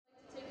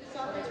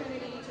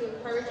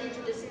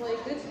display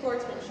good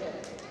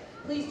sportsmanship.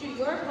 Please do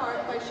your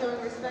part by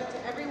showing respect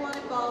to everyone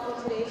involved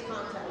in today's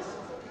contest.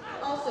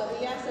 Also,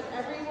 we ask that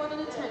everyone in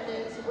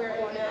attendance wear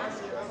a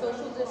mask,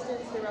 social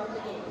distance throughout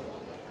the game.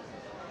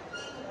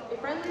 A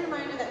friendly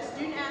reminder that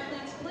student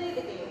athletes play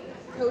the game,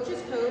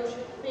 coaches coach,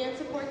 fans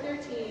support their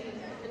team,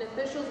 and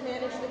officials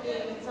manage the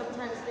game and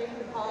sometimes make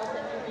the calls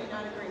that you may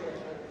not agree with.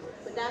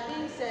 With that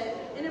being said,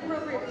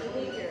 inappropriate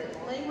behavior,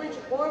 language,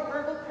 or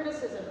verbal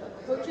criticism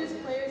of coaches,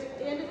 players,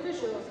 and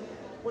officials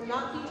will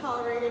not be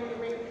tolerated and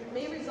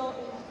may result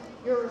in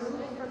your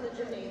removal from the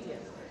gymnasium.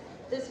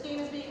 This game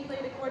is being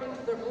played according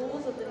to the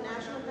rules of the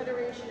National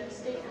Federation of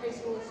State High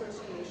School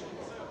Associations.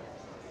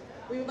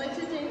 We would like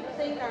to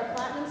thank our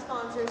platinum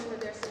sponsors for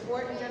their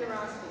support and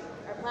generosity.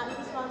 Our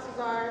platinum sponsors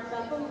are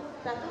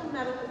Bethel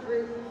Medical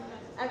Group,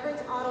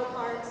 Everett's Auto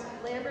Parts,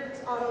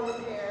 Lambert's Auto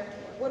Repair,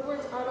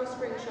 Woodward's Auto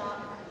Spring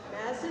Shop,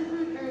 Madison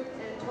Food Group,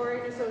 and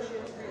Torrey &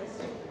 Associates Real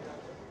Estate.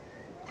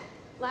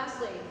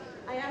 Lastly,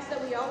 I ask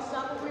that we all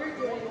stop what we are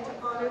doing to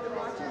honor the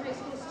Brockton High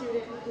School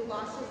student who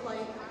lost his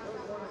life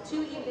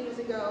 2 evenings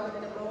ago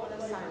in a moment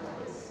of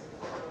silence.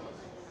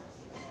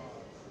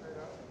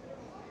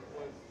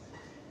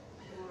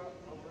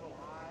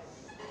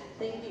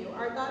 Thank you.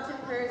 Our thoughts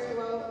and prayers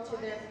go out to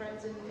their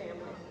friends and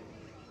family.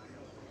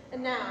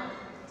 And now,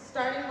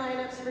 starting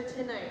lineups for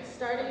tonight,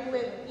 starting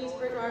with East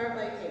Bridgewater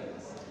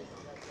Vikings.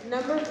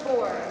 Number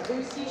 4,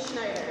 Lucy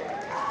Schneider.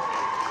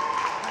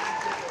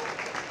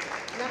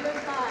 Number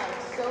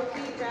 5,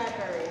 Sophie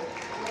Bradbury.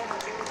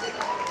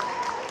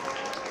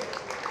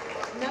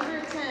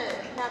 Number 10,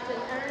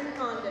 Captain Erin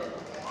Condon.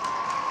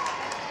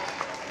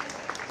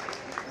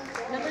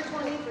 Number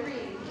 23,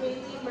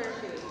 Kaylee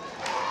Murphy.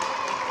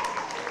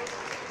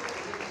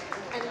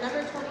 And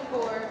number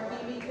 24,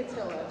 Phoebe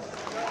Catillas.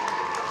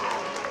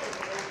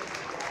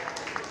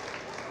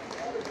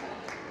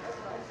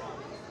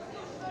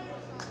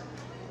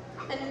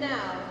 And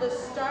now, the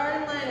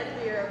starting lineup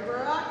for your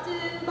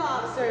Brockton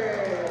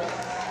Boxers.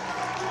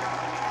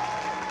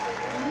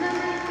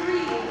 Number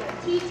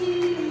 3, TT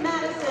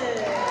Madison.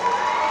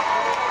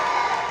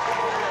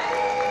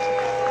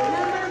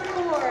 Number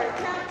 4,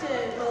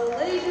 Captain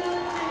Malaysia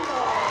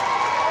Tingle.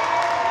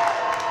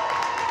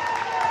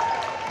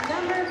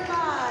 Number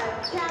 5,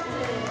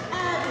 Captain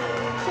Abby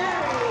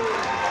Cherry.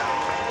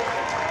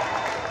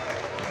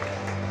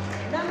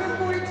 Number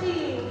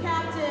 14,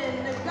 Captain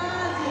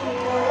Nagazi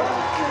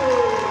Noroku.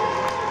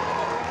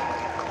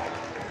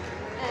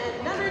 And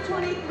number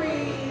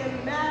 23,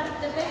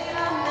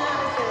 Devea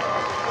Madison.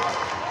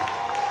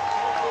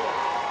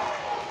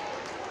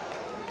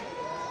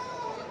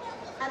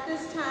 At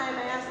this time, I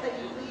ask that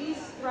you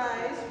please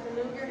rise,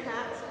 remove your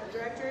hats, and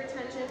direct your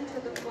attention to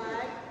the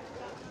flag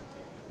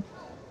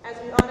as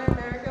we honor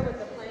America with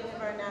the playing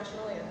of our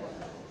national anthem.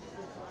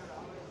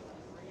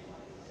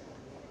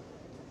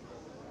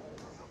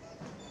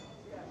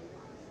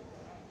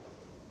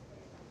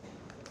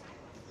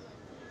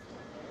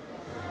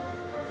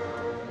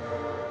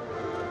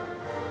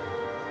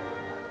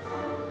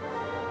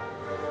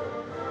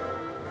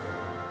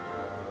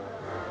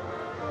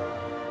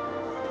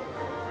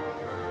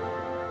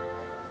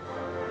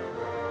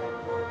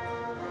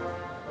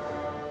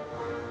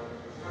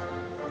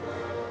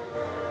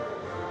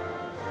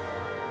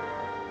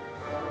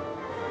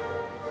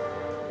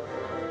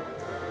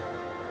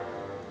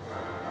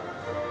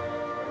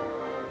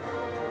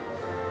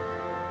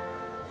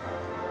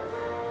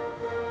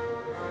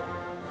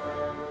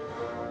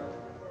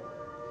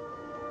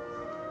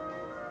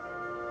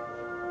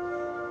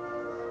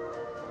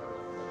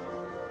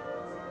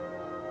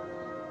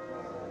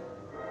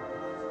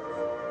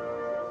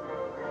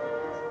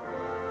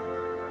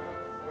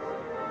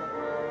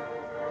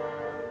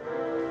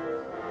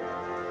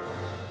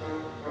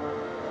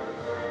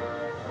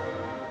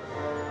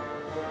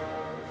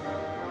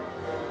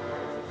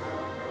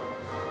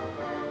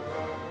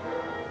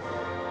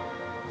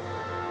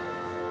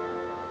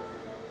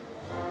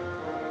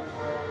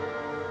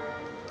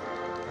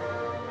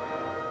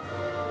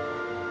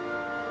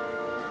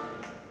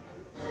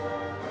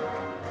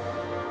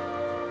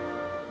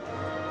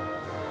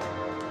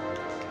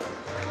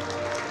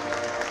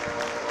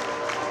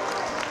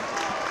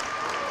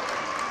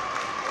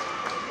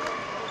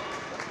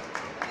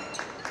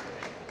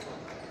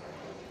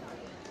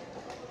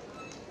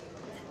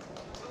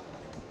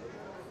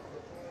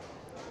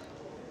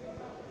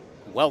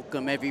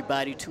 Welcome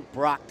everybody to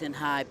Brockton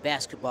High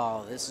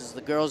basketball. This is the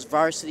girls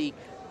varsity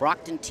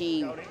Brockton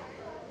team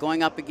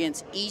going up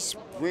against East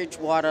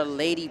Bridgewater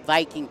Lady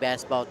Viking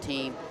basketball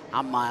team.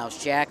 I'm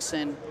Miles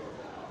Jackson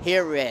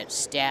here at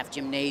Staff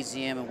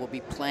Gymnasium, and we'll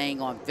be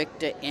playing on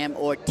Victor M.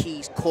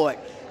 Ortiz court.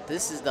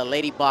 This is the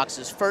Lady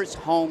Boxers' first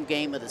home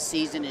game of the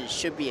season, and it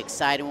should be an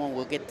exciting one.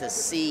 We'll get to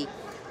see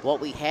what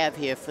we have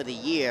here for the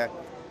year.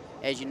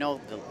 As you know,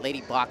 the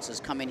Lady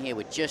Boxers come in here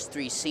with just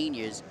 3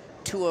 seniors.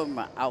 2 of them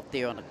are out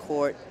there on the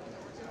court,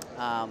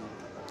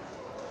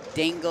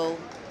 Dingle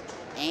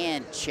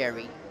and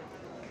Cherry.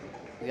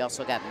 We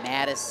also got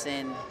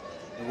Madison,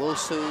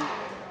 Wilsu,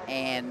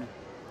 and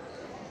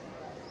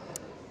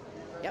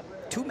Yep,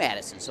 2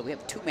 Madisons. So we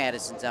have 2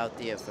 Madisons out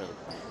there for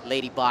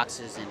lady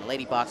boxers, and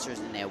lady boxers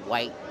in their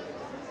white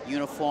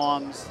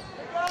uniforms.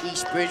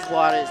 East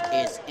Bridgewater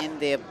is in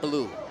their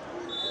blue.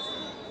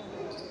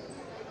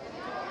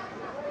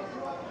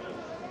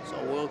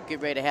 So we'll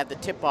get ready to have the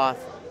tip-off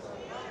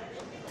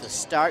to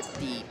start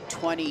the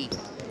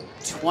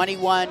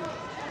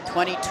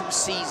 2021-22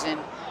 season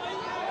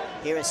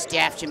here at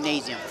Staff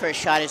Gymnasium. First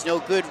shot is no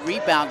good,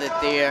 rebounded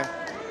there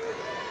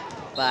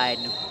by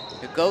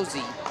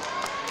Ngozi.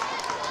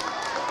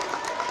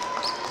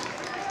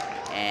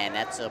 And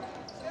that's a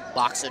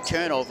boxer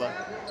turnover.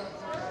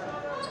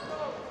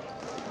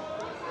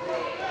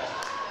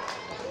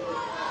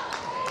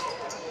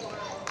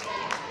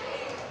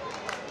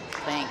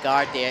 Playing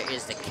guard there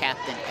is the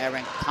captain,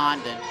 Aaron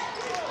Condon.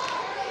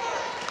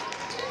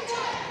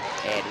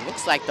 And it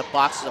looks like the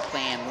boxers are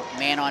playing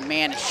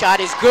man-on-man. The shot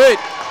is good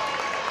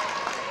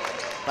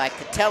by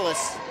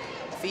Catellis,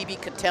 Phoebe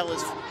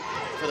Catellis,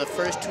 for the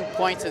first 2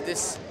 points of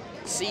this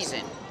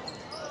season.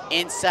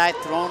 Inside,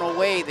 thrown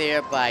away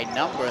there by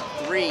number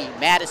 3,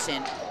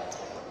 Madison,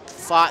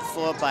 fought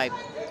for by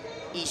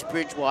East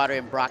Bridgewater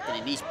and Brockton,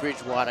 and East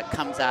Bridgewater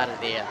comes out of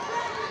there.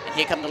 And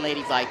here come the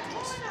Lady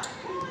Vikings.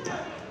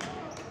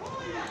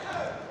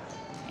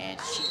 And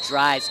she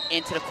drives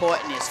into the court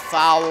and is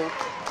fouled.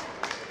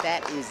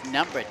 That is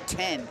number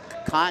 10,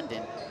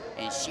 Condon,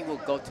 and she will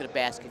go to the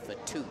basket for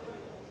 2.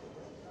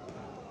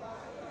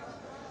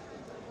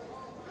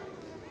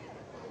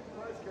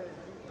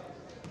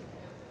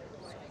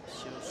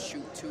 She'll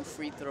shoot 2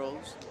 free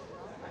throws.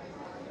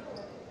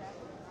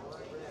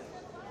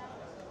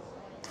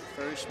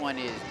 First one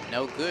is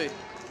no good.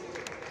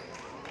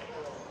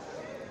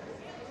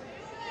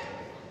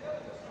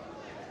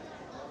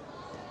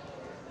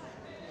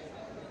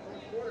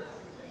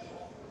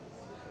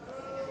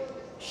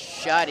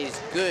 Shot is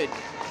good.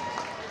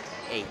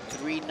 A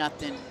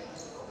 3-0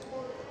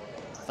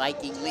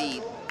 Viking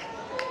lead.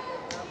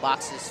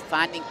 Boxers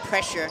finding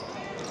pressure,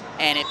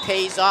 and it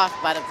pays off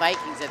by the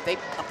Vikings that they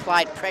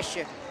applied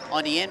pressure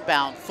on the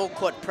inbound, full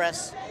court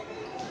press,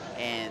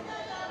 and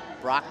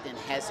Brockton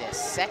has their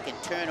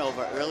 2nd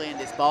turnover early in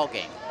this ball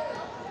game.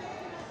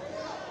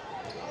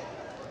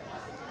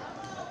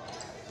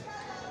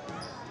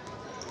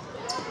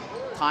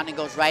 Condon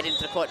goes right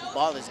into the court. The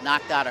ball is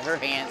knocked out of her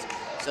hands,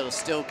 so it'll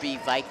still be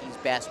Vikings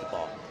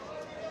basketball.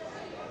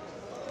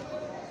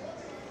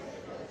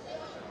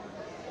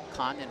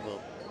 Condon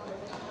will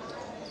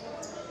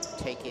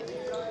take it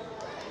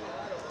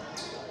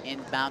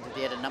inbound to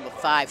there to number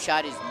 5.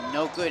 Shot is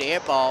no good, air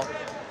ball.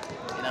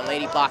 And the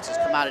Lady Boxers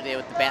come out of there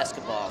with the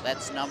basketball.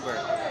 That's number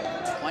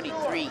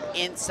 23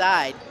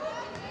 inside,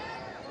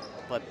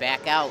 but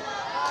back out.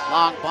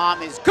 Long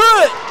bomb is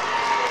good.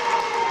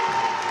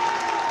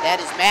 That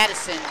is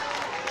Madison,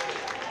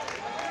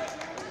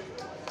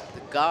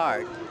 the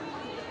guard.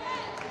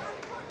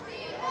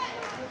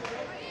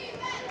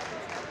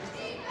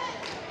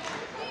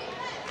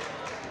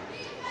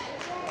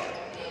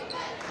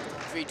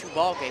 Three-2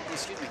 ball game,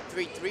 excuse me,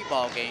 3-3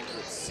 ball game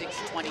with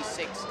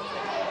 6:26.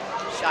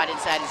 Shot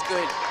inside is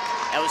good.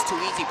 That was too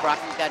easy.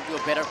 Brockton's got to do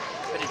a better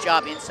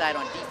job inside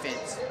on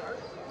defense.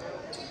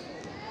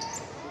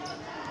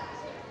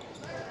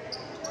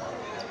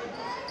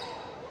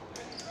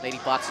 Lady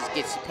Boxers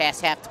gets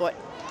past half court,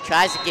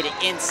 tries to get it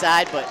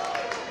inside, but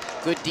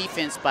good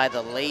defense by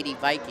the Lady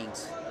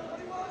Vikings.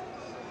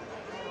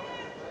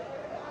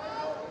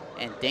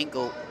 And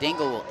Dingle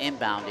will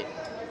inbound it.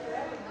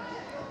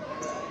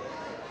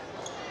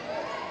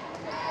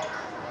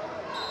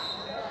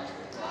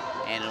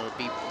 And it'll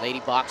be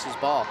Lady Boxers'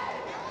 ball.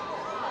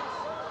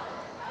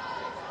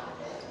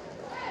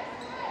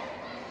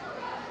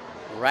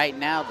 Right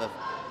now, the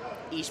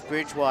East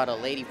Bridgewater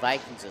Lady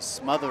Vikings are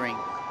smothering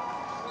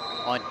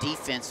on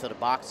defense for the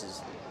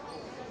Boxers.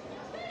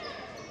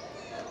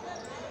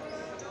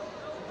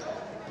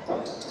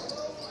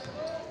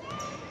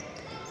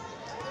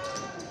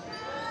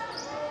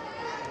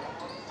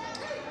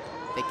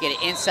 They get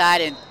it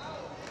inside, and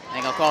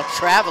they're gonna call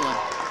traveling.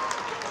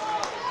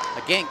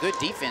 Again, good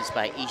defense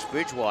by East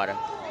Bridgewater.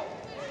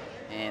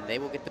 And they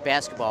will get the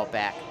basketball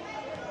back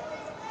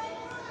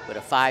with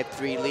a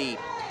 5-3 lead.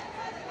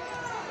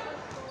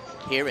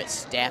 Here at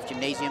Staff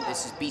Gymnasium,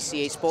 this is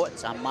BCA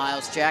Sports. I'm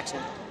Miles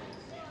Jackson.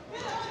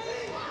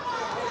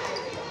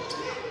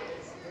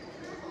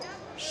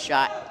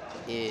 Shot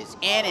is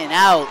in and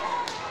out.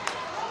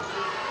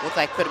 Looked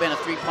like could have been a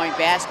 3-point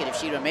basket if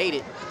she'd have made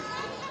it.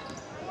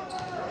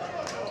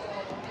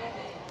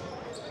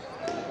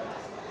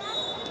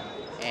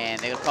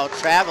 And they're gonna call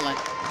traveling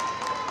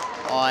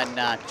on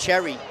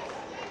Cherry.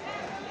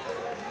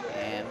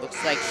 And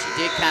looks like she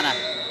did kind of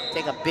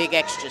take a big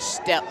extra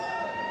step.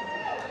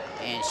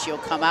 And she'll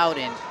come out,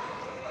 and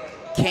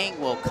King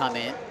will come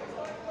in.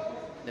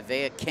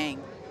 Nevaeh King,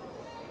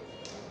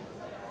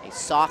 a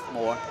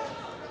sophomore.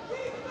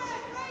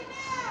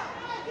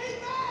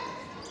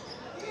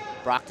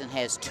 Brockton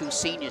has 2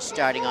 seniors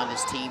starting on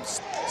this team.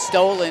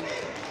 Stolen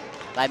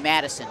by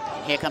Madison.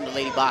 And here come the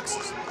Lady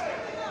Boxers.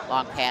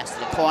 Long pass to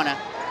the corner.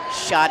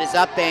 Shot is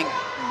up and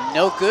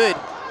no good.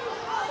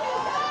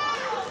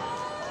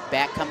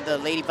 back come the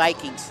Lady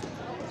Vikings.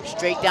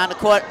 Straight down the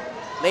court,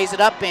 lays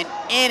it up and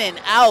in and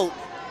out.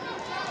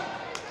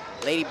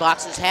 Lady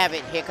Boxers have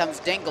it. Here comes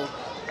Dingle.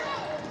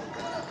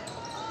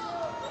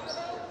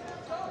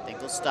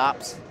 Dingle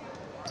stops.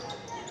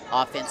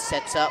 Offense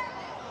sets up.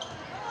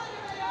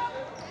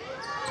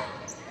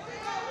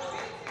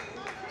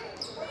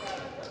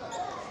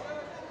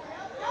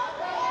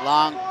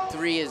 Long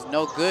three is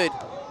no good.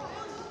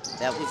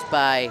 That was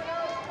by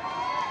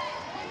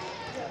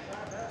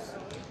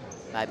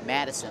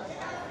Madison.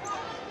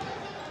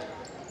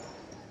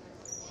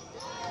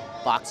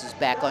 Boxers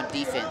back on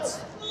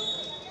defense.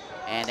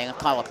 And they're gonna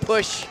call a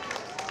push.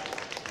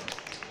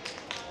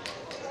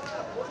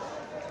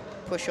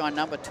 Push on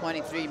number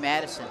 23,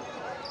 Madison.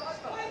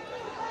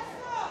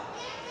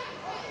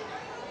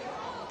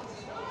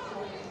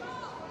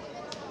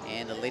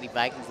 And the Lady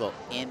Vikings will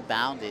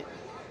inbound it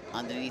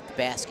underneath the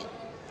basket.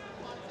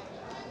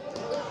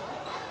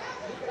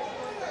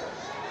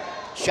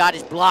 Shot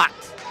is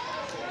blocked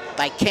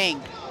by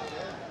King.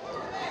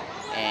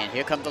 And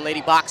here come the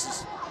Lady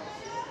Boxers.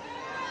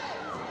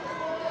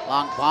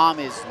 Long bomb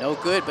is no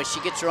good, but she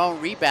gets her own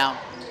rebound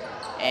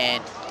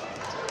and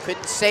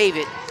couldn't save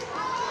it.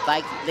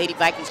 Lady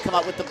Vikings come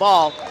up with the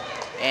ball,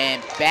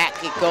 and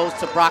back it goes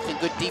to Brockton.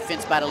 Good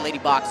defense by the Lady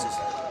Boxers.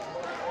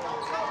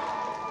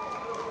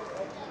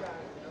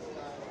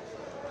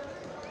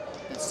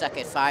 Been stuck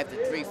at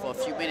 5-3 for a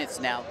few minutes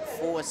now.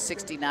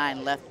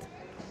 4:69 left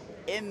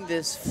in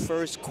this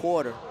first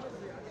quarter.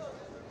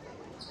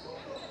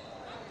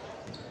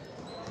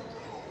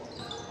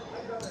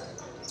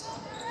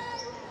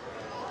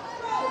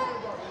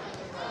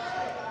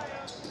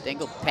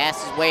 Dingle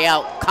passes way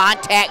out.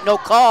 Contact, no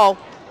call.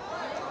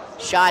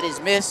 Shot is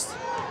missed.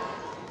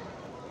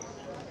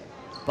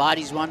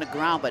 Bodies on the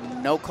ground, but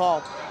no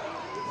call.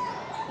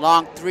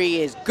 Long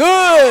three is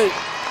good.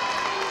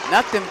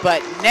 Nothing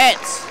but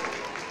nets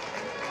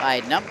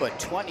by number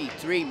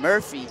 23,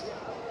 Murphy.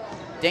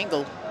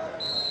 Dingle.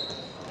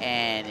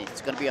 And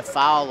it's going to be a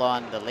foul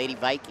on the Lady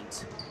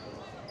Vikings.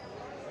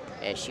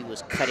 As she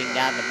was cutting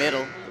down the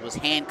middle. It was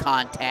hand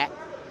contact.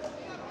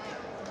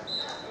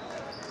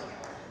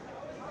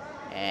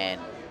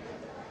 And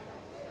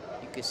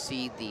you can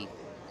see the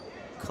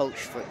coach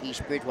for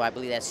East Bridgewater, I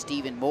believe that's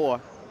Stephen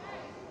Moore,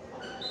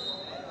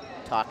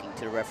 talking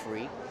to the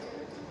referee.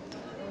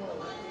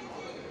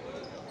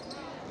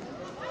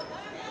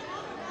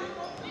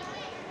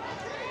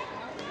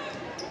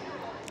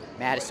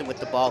 Madison with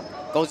the ball,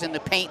 goes in the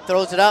paint,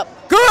 throws it up,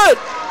 good!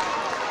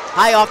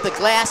 High off the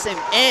glass and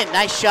in,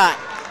 nice shot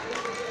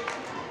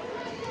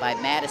by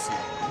Madison.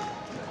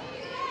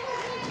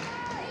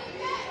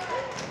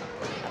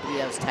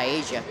 That was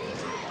Taisha.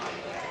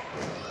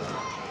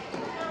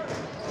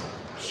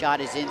 Shot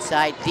is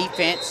inside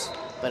defense,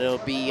 but it'll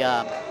be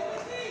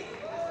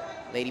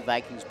Lady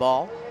Vikings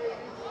ball.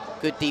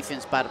 Good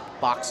defense by the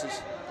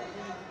Boxers.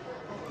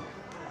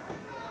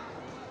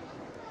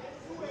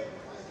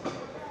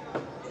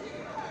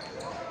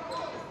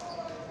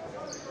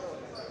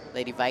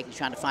 Lady Vikings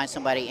trying to find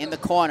somebody in the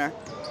corner.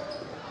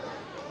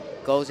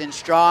 Goes in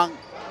strong,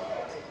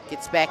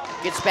 gets back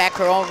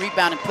her own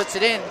rebound and puts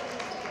it in.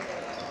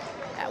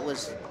 That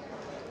was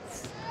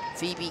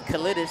Phoebe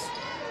Kalidas.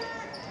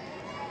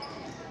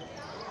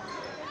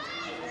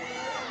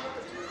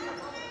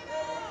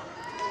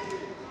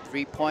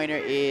 Three-pointer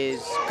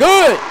is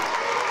good.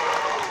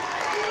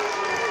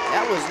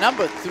 That was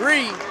number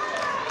 3,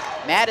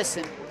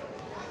 Madison.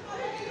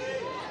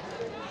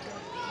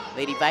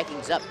 Lady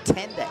Vikings up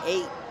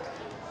 10-8.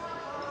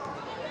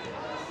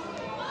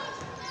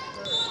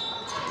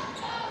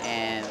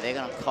 And they're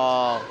gonna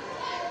call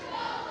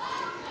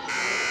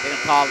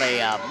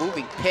a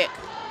moving pick,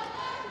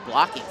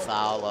 blocking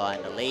foul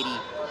on the Lady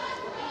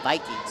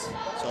Vikings.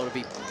 So it'll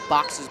be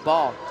Boxers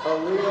ball.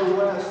 Aaliyah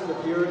West,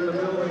 if you're in the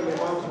building, your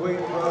mom's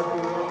waiting for you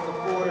off the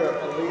foyer.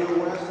 Aaliyah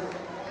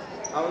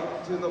West,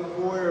 out to the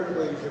foyer,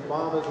 please. Your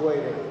mom is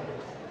waiting.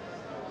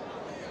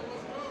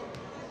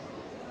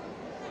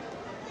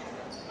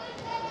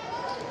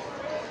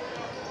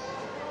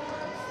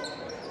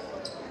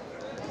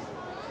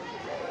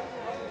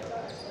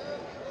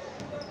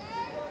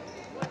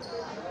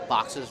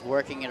 Boxers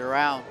working it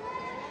around.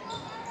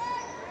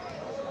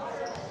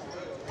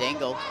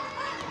 Dingle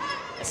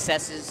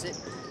assesses it,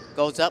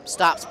 goes up,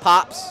 stops,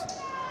 pops,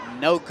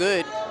 no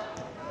good.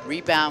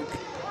 Rebound,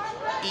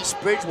 East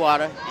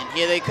Bridgewater, and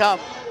here they come.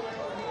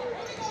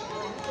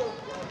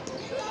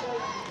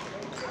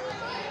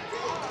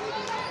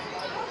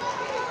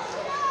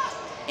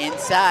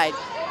 Inside,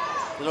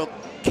 little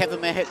Kevin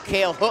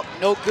McHale hook,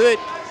 no good.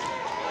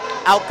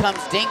 Out comes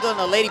Dingle and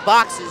the Lady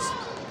Boxers.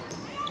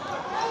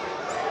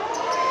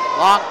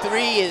 Long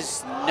three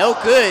is no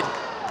good.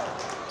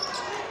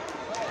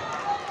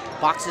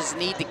 Boxers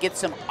need to get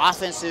some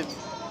offensive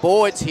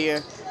boards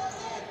here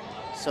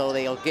so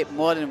they'll get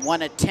more than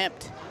one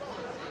attempt.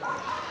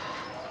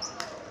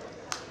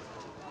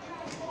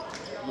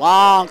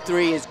 Long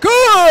three is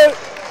good.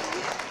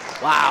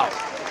 Wow.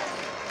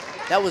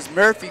 That was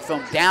Murphy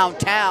from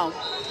downtown.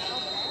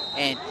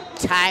 And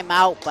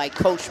timeout by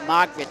Coach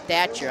Margaret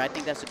Thatcher. I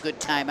think that's a good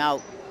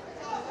timeout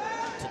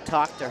to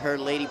talk to her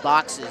Lady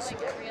Boxers.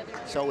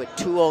 So with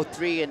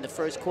 2:03 in the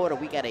first quarter,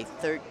 we got a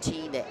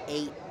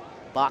 13-8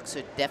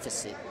 Boxer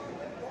deficit.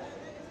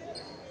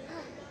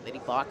 Lady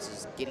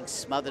Boxers getting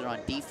smothered on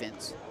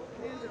defense.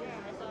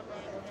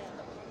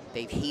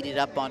 They've heated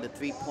up on the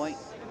three-point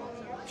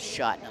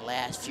shot in the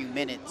last few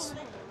minutes,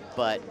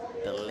 but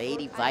the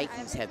Lady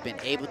Vikings have been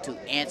able to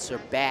answer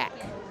back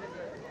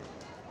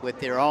with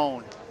their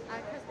own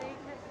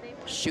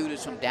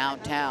shooters from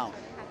downtown.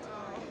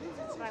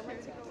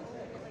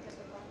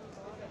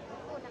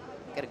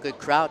 Got a good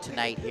crowd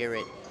tonight here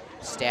at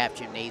Staff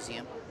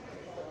Gymnasium.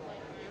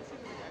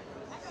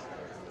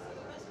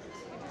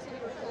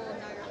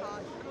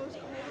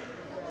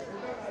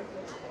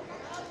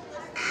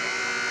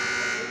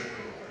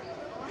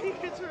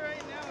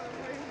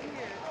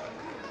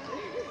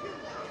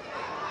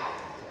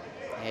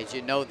 As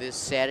you know, this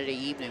Saturday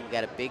evening, we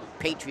got a big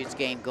Patriots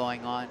game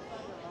going on.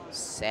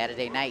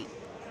 Saturday night,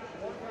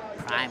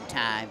 prime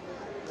time.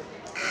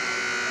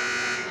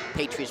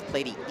 Patriots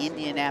play the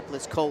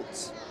Indianapolis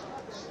Colts,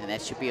 and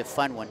that should be a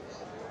fun one.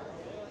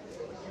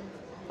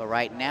 But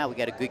right now, we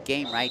got a good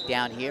game right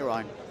down here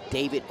on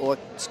Victor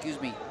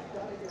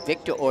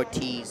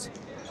Ortiz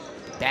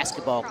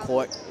basketball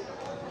court.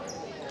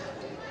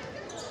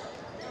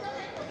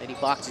 Lady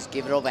Boxers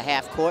give it over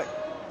half court.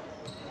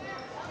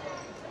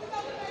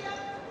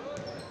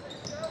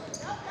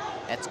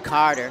 That's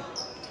Carter.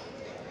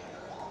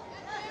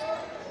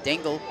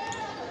 Dingle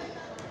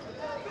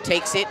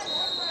takes it.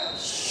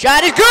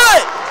 Shot is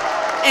good!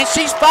 And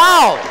she's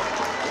fouled.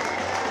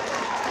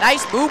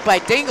 Nice move by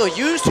Dingle.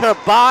 Used her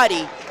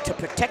body to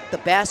protect the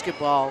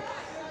basketball.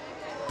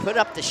 Put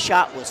up the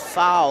shot, was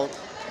fouled,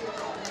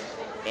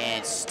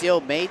 and still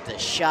made the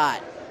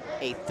shot.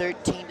 A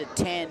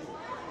 13-10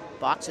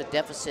 Boxer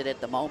deficit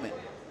at the moment.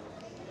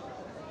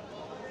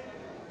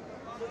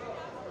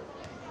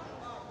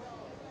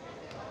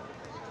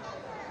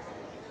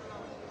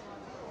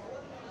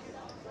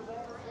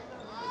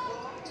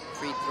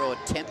 Free throw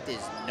attempt is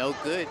no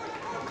good.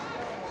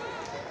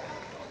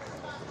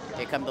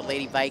 Here come the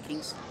Lady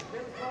Vikings.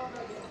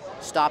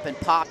 Stop and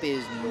pop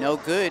is no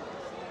good.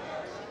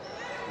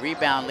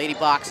 Rebound, Lady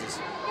Boxers.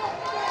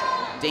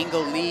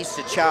 Dingle leads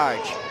the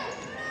charge.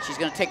 She's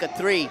gonna take a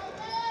three,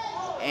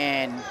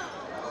 and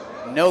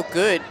no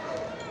good.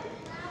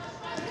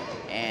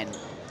 And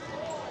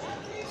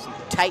some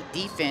tight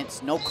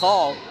defense, no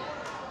call.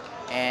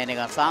 And they're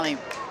gonna finally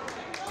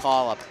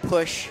call a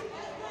push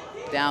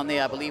down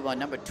there, I believe, on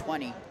number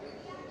 20,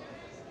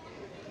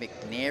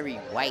 McNary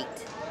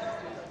White,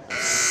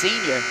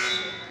 senior,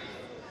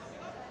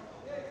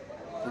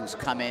 who's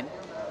come in.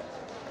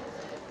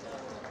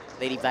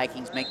 Lady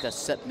Vikings makes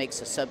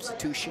a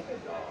substitution.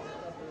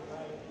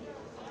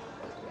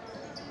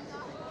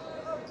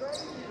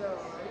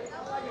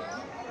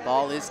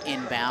 Ball is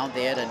inbound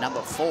there to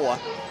number 4.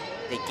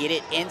 They get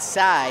it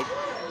inside.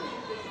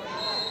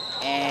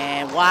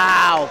 And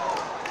wow,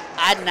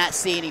 I did not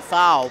see any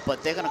foul,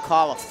 but they're gonna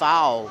call a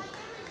foul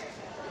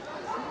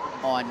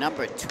on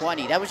number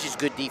 20. That was just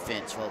good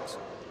defense, folks.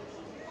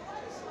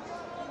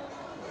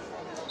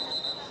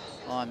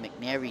 On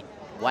McNary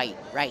White,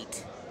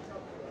 right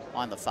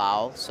on the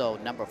foul. So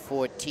number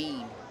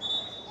 14,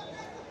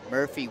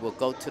 Murphy, will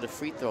go to the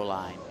free throw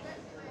line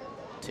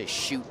to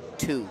shoot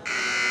 2.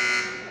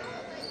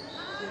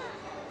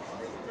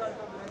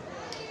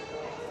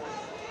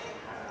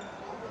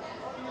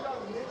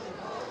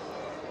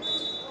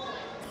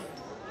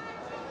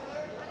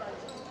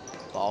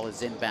 Ball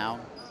is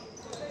inbound.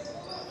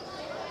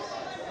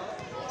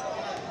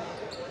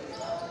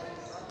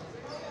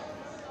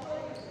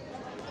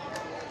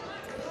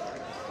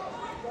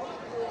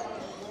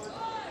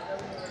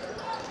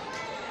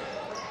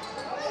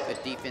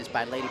 Good defense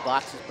by Lady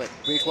Boxers, but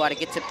Bridgewater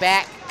gets it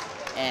back,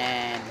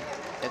 and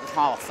they're gonna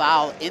call a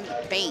foul in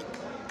the paint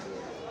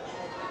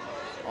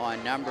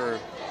on number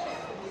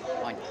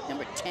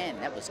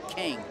 10. That was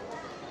King.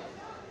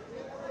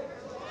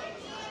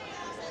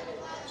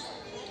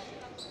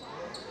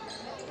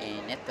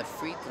 And at the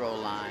free throw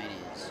line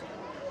is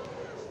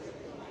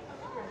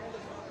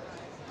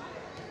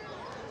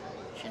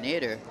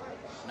Schneider,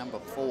 number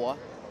 4,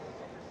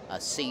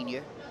 a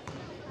senior,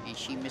 and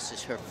she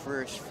misses her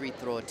first free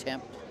throw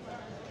attempt.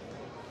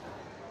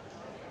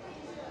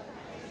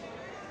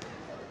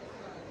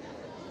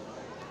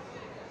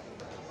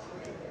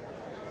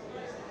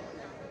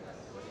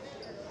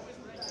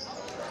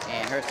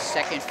 And her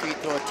second free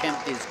throw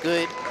attempt is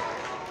good.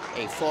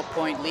 A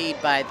 4-point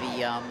lead by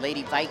the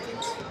Lady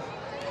Vikings.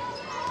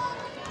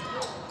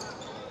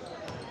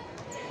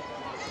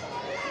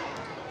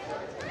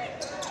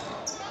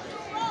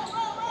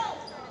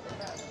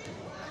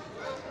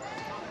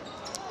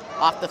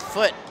 Off the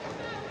foot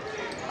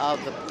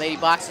of the Lady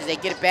Boxers, they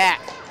get it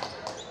back.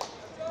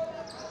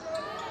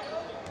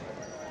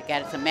 They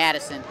got it to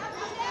Madison.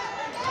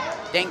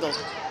 Dingle,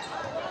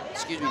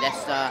 excuse me,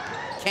 that's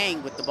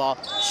King with the ball.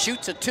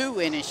 Shoots a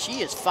 2 in, and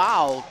she is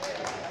fouled.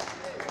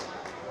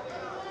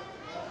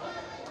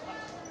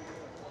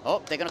 Oh,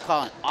 they're going to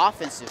call an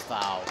offensive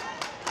foul,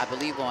 I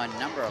believe, on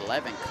number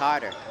 11,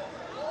 Carter.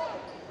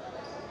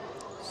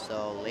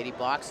 So Lady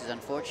Boxers,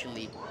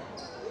 unfortunately,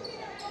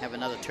 have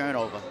another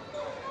turnover.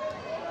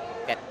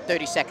 Got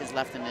 30 seconds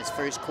left in this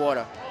first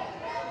quarter.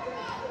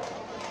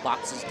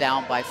 Boxers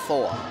down by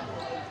 4.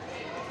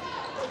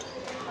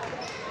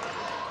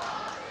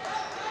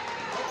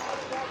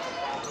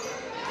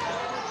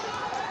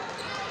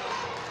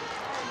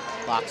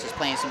 Boxers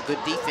playing some good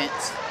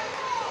defense.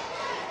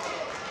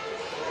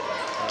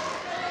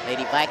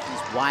 Lady Vikings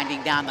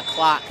winding down the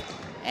clock,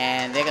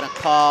 and they're going to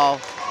call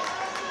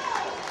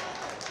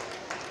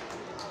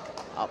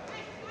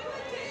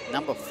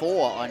number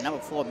 4,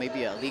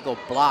 maybe a legal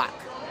block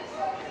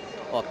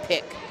or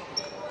pick.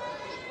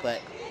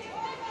 But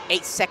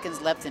 8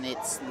 seconds left, and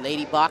it's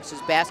Lady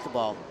Boxers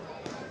basketball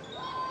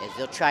as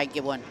they'll try and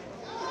get one.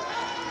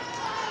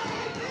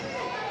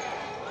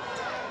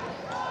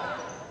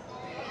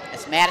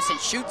 As Madison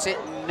shoots it,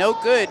 no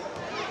good.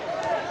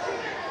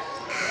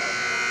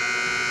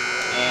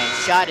 And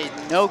shot is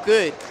no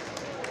good.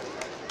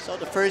 So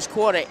the first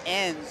quarter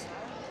ends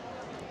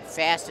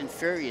fast and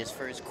furious.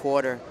 First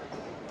quarter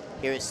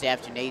here at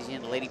Staff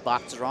Gymnasium. The Lady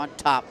Boxers are on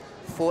top,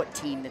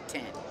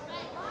 14-10.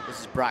 This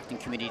is Brockton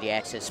Community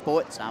Access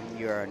Sports. I'm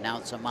your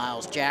announcer,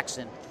 Miles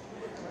Jackson,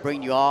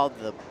 bringing you all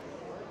the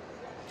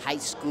high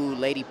school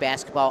lady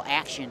basketball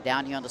action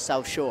down here on the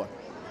South Shore.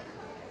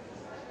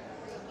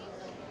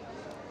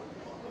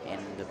 And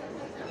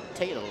I'll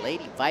tell you, the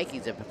Lady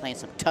Vikings have been playing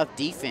some tough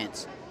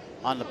defense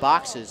on the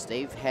Boxers.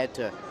 They've had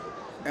to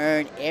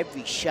earn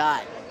every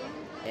shot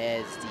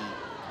as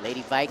the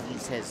Lady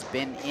Vikings has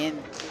been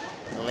in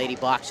the Lady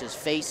Boxers'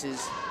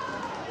 faces,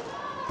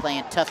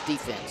 playing tough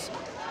defense.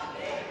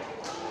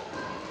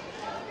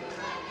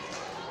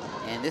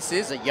 And this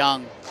is a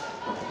young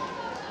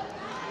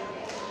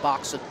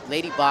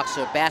Lady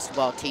Boxer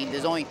basketball team.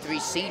 There's only 3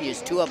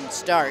 seniors, 2 of them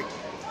start,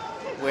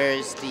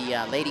 whereas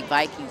the Lady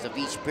Vikings of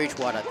East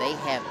Bridgewater, they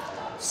have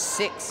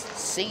 6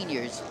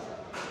 seniors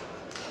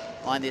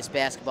on this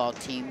basketball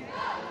team.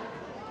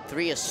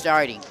 3 are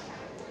starting.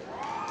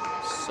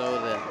 So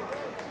the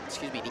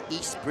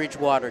East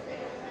Bridgewater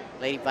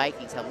Lady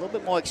Vikings have a little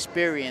bit more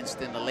experience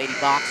than the Lady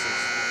Boxers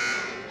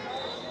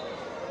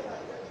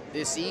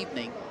this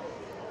evening.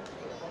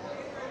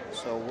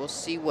 So we'll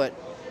see what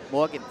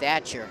Morgan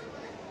Thatcher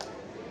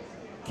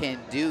can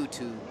do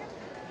to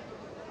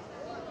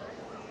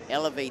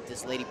elevate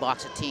this Lady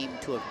Boxer team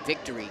to a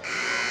victory.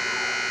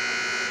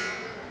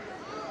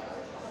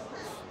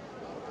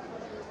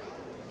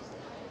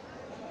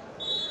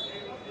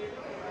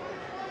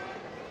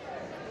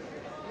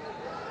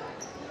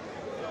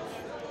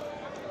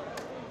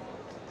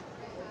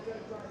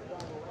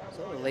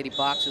 So the Lady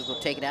Boxers will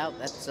take it out.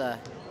 That's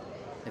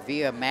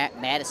via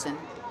Madison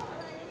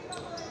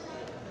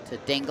to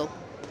Dingle.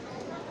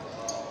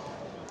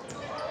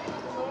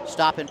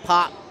 Stop and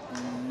pop,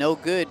 no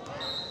good.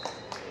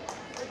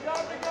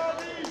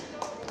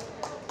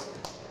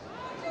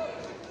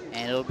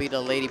 And it'll be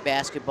the Lady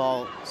Boxer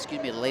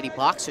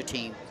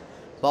team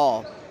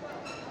ball.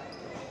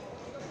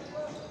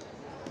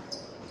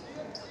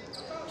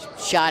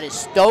 Shot is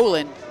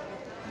stolen,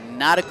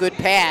 not a good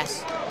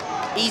pass.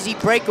 Easy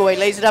breakaway,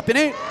 lays it up and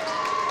in.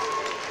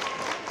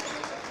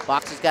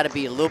 Boxers got to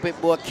be a little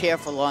bit more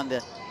careful on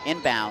the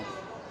inbound.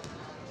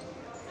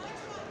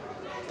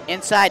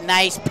 Inside,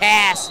 nice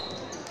pass.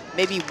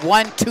 Maybe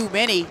one too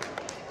many.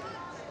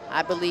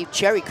 I believe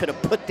Cherry could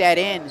have put that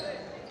in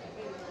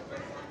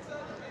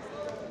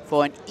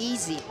for an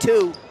easy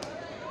 2.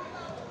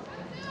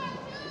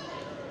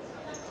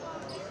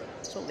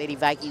 So Lady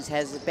Vikings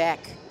has it back.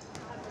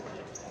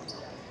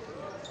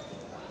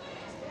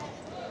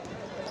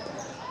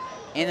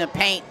 In the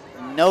paint,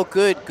 no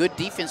good. Good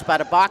defense by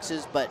the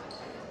Boxers, but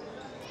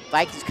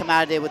Vikings come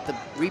out of there with the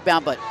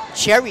rebound, but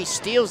Cherry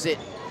steals it.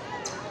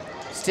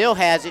 Still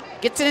has it,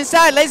 gets it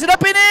inside, lays it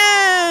up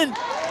and in!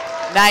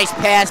 Nice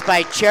pass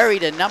by Cherry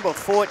to number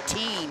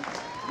 14,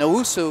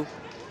 Nawusu,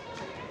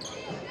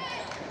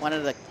 one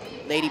of the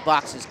Lady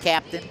Boxers'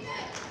 captain.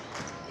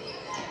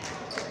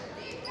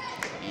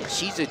 And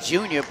she's a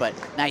junior, but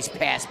nice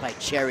pass by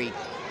Cherry.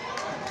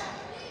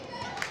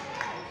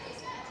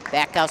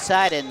 Back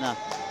outside, and the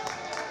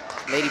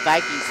Lady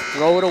Vikings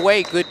throw it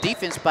away. Good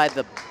defense by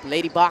the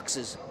Lady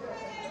Boxers.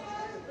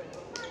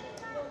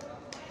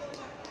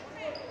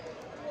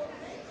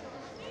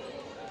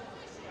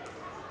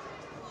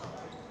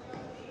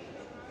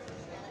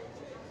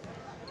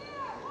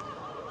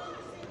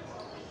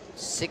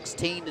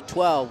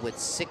 (16-12) with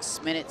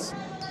 6 minutes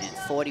and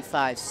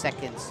 45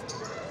 seconds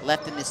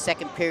left in the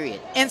second period.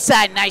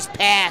 Inside, nice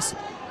pass.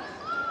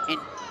 And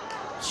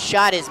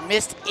shot is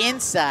missed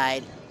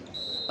inside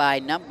by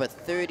number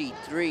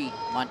 33,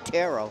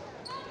 Montero.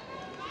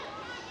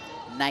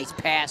 Nice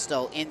pass,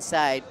 though,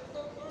 inside.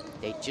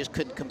 They just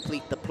couldn't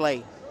complete the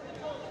play.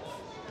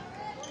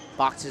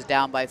 Boxers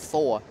down by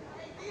 4.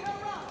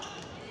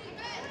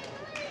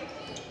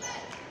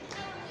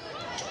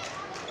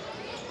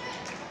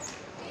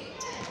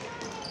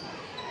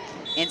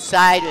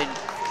 Inside and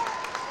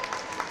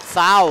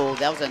foul.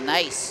 That was a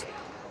nice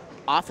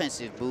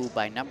offensive move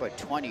by number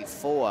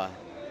 24,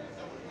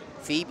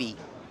 Phoebe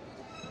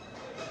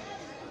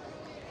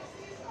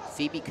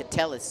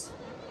Catellis,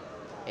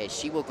 as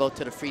she will go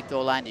to the free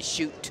throw line to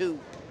shoot 2.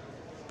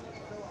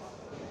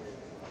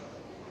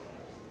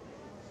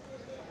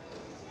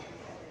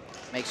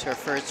 Makes her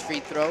first free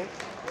throw.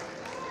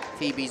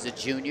 Phoebe's a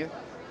junior.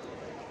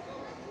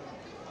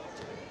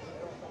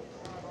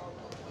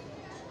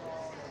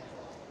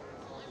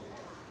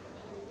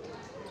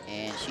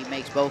 And she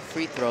makes both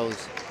free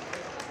throws.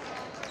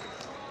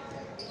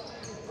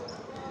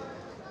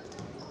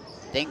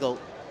 Dingle.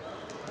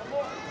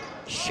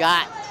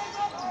 Shot.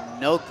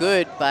 No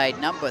good by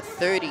number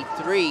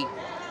 33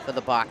 for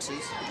the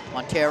Boxers.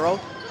 Montero.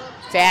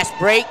 Fast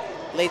break.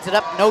 Lays it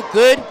up. No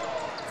good.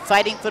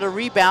 Fighting for the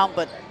rebound,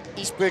 but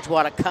East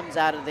Bridgewater comes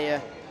out of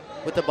there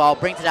with the ball,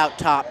 brings it out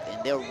top,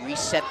 and they'll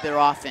reset their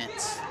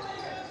offense.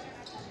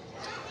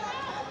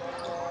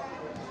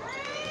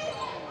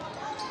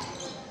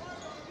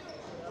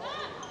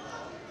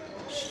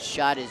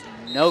 Shot is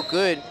no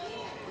good,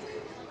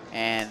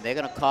 and they're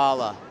gonna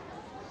call a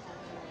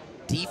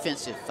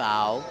defensive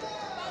foul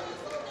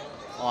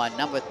on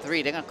number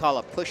 3. They're gonna call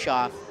a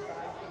push-off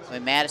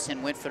when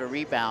Madison went for the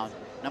rebound,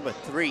 number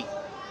 3.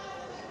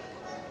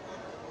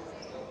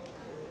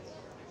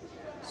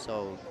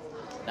 So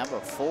number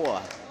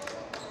 4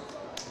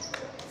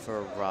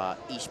 for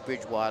East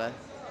Bridgewater,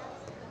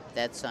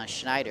 that's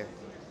Schneider,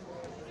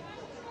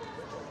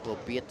 will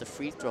be at the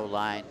free throw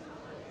line,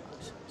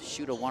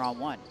 shoot a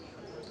one-on-one.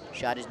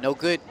 Shot is no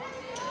good.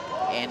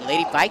 And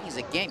Lady Vikings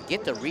again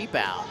get the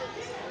rebound.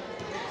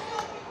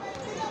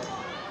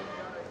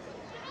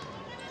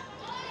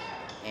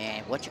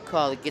 And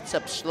it gets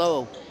up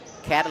slow.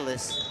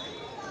 Catalis,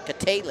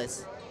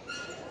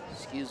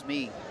 excuse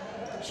me.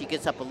 She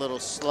gets up a little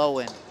slow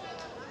and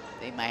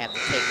they might have to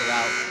take her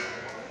out.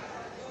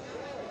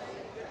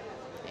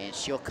 And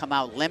she'll come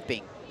out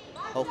limping.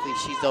 Hopefully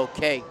she's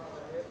okay.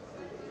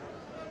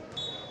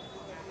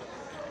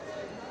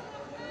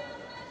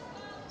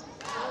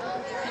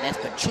 And that's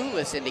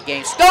Petrulis in the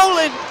game.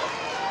 Stolen!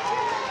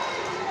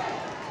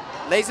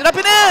 Lays it up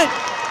and in!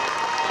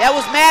 That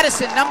was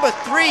Madison, number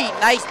 3.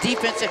 Nice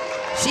defense.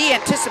 She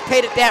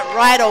anticipated that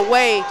right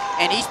away,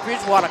 and East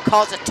Bridgewater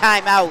calls a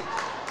timeout.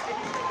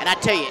 And I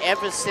tell you,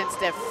 ever since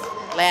that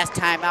last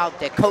timeout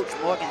that Coach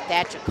Morgan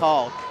Thatcher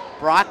called,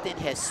 Brockton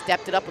has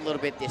stepped it up a little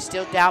bit. They're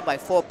still down by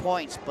 4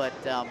 points, but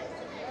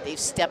they've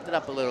stepped it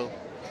up a little.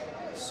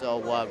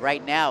 So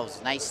right now, it's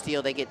a nice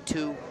steal. They get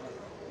 2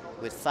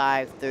 with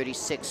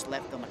 5:36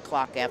 left on the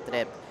clock after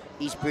that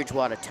East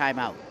Bridgewater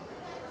timeout.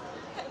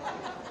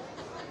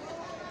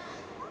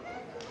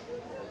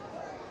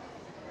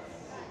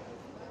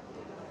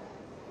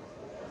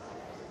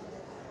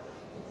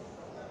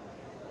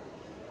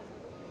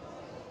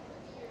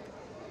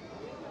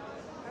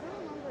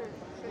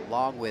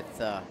 Along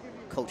with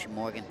Coach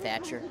Morgan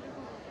Thatcher,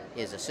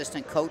 his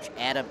assistant coach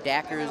Adam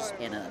Dackers,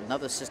 and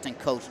another assistant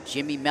coach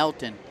Jimmy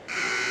Melton.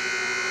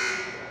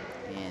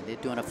 And they're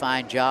doing a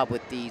fine job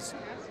with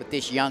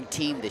this young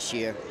team this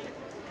year.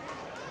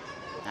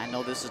 I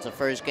know this is the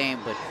first game,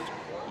 but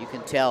you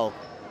can tell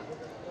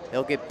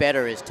they'll get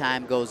better as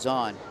time goes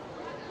on.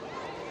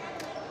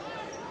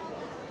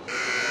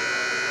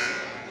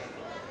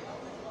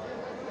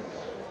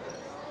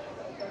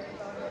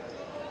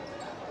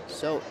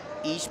 So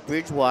East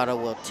Bridgewater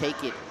will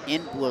take it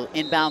in, will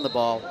inbound the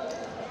ball.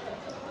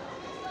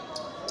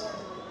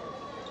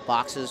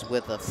 Boxers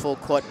with a full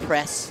court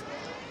press.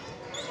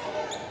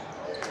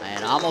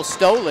 And almost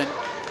stolen,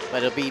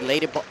 but it'll be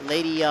Lady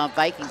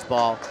Vikings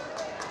ball.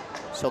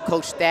 So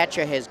Coach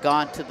Thatcher has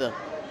gone to the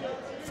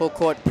full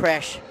court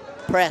press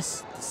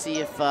to see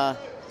if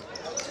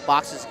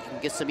Boxers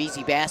can get some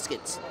easy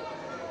baskets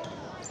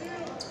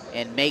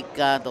and make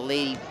the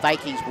Lady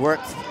Vikings work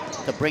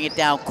to bring it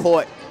down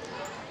court.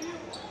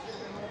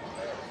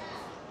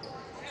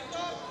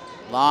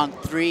 Long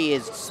 3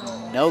 is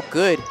no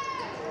good.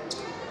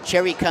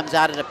 Cherry comes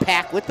out of the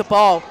pack with the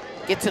ball,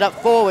 gets it up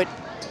forward.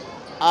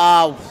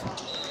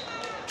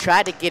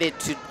 Tried to get it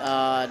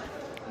to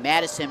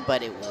Madison,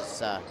 but it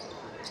was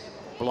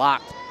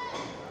blocked.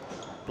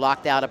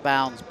 Blocked out of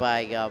bounds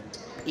by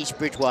East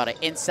Bridgewater.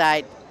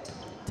 Inside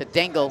to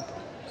Dingle.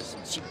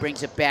 She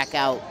brings it back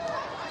out.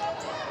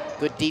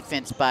 Good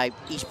defense by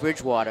East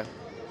Bridgewater.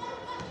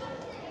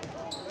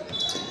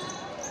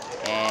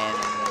 And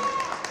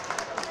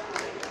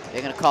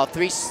they're going to call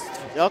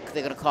they're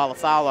going to call a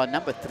foul on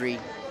number 3,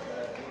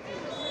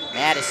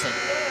 Madison,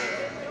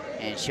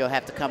 and she'll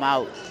have to come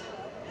out.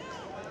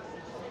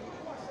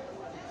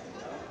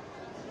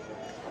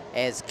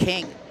 As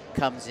King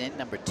comes in,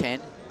 number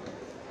 10.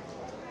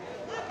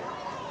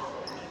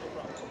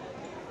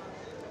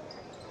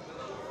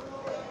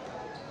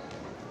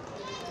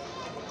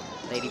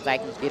 Lady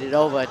Vikings get it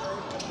over.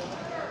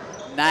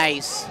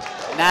 Nice,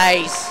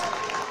 nice.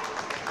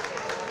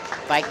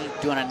 Vikings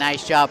doing a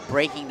nice job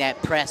breaking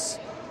that press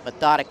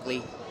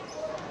methodically.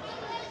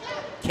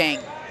 King.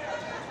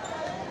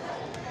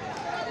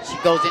 She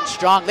goes in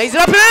strong, lays it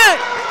up and in!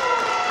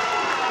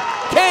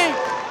 King!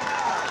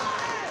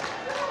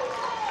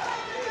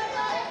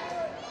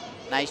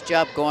 Nice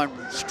job going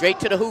straight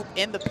to the hoop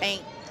in the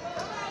paint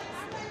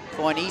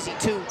for an easy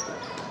 2.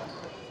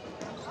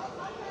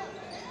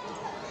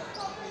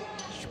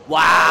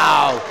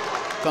 Wow,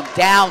 from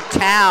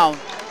downtown,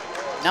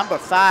 number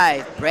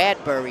 5,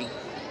 Bradbury,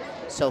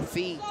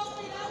 Sophie.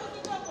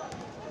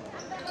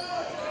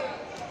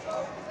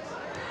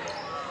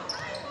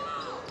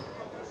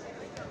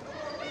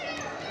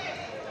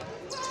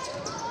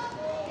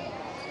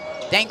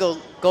 Dangle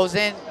goes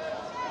in,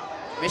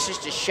 misses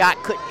the shot,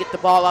 couldn't get the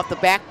ball off the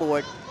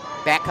backboard.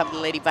 Back come the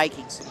Lady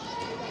Vikings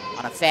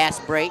on a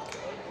fast break.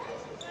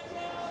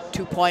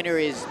 2-pointer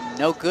is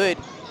no good.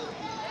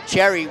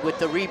 Cherry with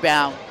the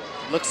rebound,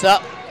 looks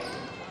up,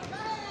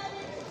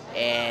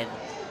 and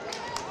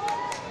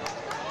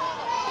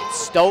it's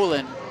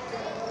stolen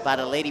by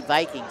the Lady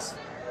Vikings.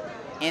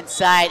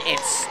 Inside,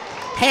 it's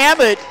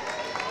hammered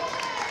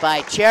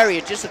by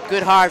Cherry, just a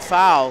good hard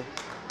foul.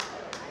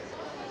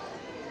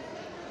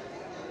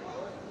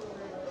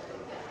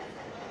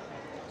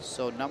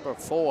 So number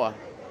 4,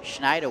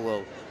 Schneider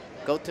will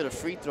go to the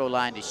free throw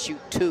line to shoot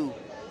 2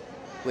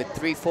 with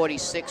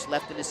 3:46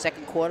 left in the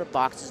second quarter.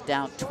 Box is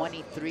down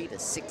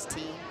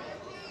 23-16.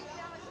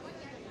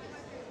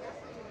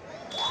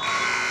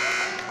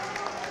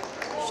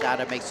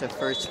 Schneider makes her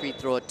first free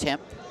throw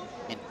attempt,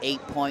 an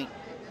 8-point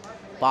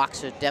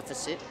Boxer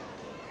deficit.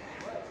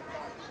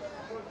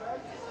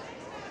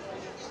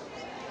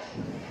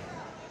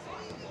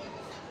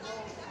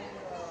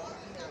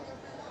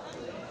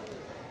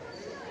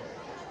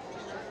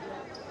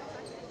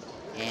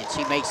 And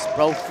she makes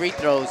both free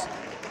throws.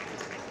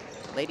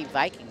 Lady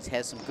Vikings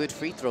has some good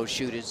free throw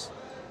shooters.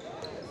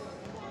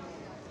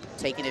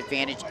 Taking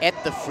advantage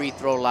at the free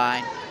throw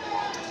line.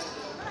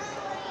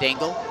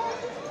 Dingle.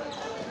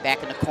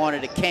 Back in the corner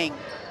to King.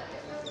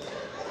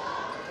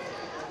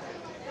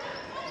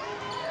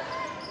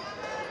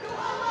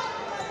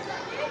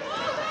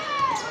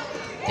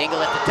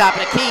 Dingle at the top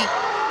of the key.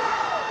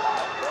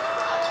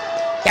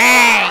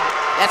 Dang!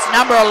 That's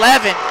number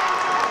 11.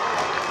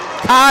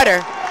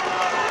 Carter.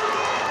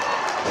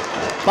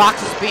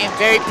 Box is being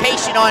very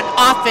patient on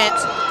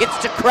offense, gets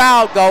the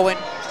crowd going.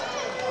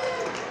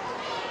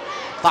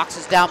 Box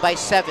is down by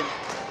 7.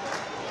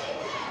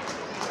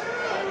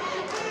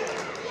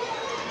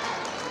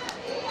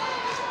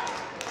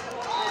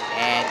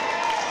 And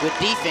good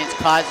defense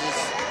causes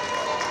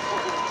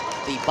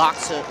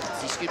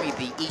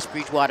the East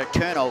Bridgewater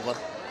turnover.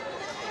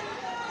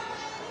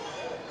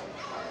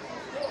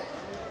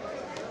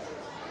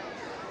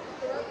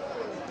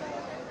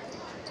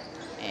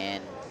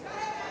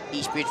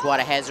 East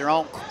Bridgewater has their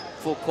own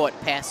full court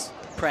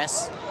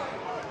press.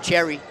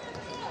 Cherry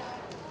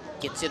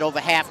gets it over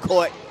half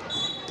court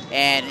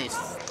and is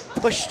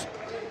pushed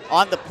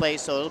on the play,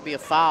 so it'll be a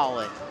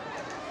foul. And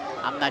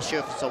I'm not sure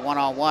if it's a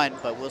one-on-one,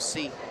 but we'll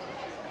see.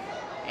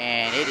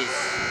 And it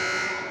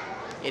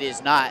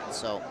is not,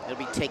 so it'll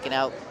be taken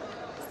out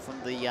from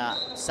the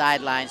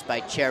sidelines by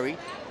Cherry.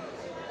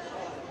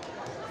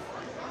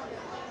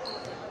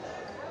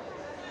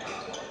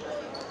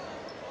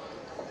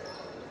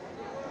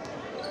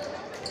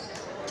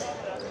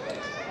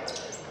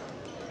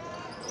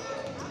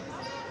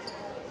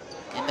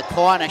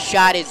 Corner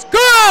shot is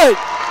good!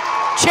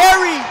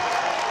 Cherry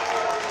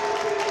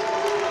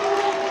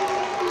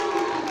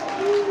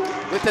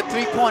with a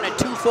 3-pointer,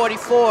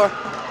 2:44,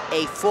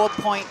 a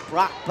 4-point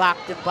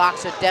Brockton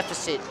Boxer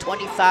deficit,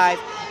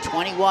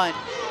 25-21.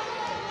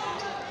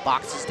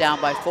 Box is down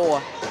by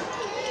 4.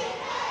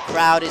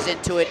 Crowd is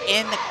into it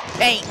in the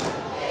paint.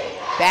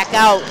 Back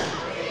out.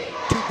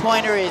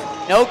 2-pointer is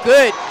no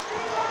good.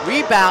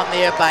 Rebound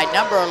there by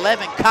number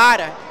 11,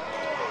 Carter.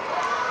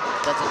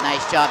 Does a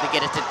nice job to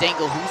get it to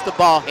Dingle, who's the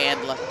ball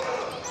handler.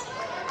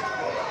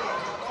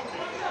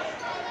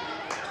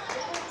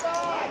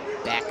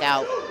 Back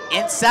out,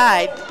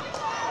 inside.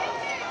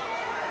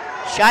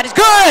 Shot is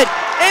good,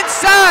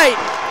 inside.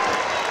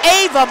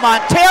 Ava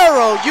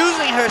Montero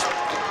using her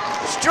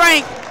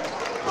strength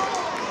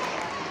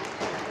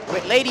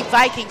with Lady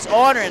Vikings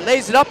order and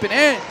lays it up and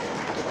in.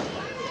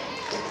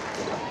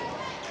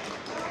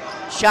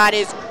 Shot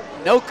is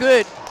no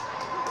good.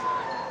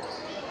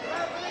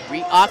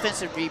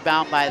 Offensive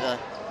rebound by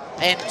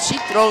and she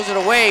throws it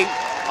away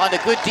on the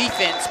good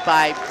defense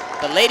by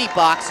the Lady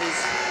Boxers.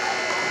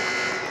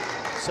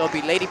 So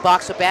it'll be Lady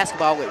Boxer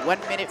basketball with 1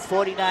 minute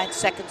 49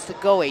 seconds to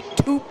go. A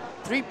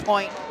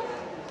 3-point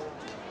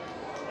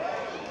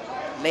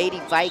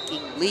Lady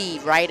Viking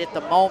lead right at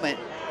the moment.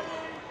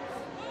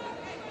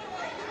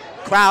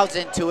 Crowd's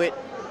into it.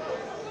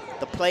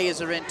 The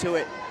players are into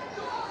it.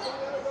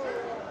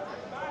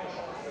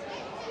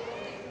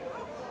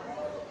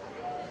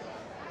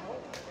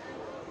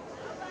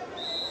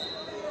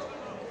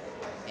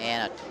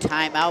 And a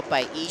timeout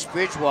by East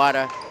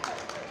Bridgewater.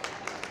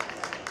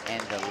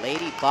 And the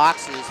Lady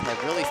Boxers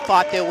have really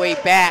fought their way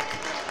back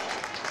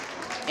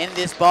in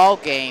this ball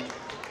game.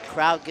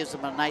 Crowd gives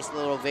them a nice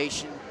little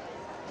ovation.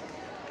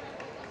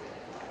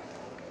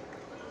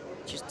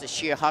 Just the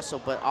sheer hustle,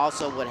 but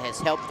also what has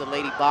helped the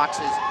Lady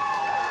Boxers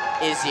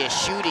is their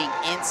shooting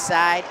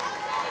inside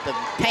the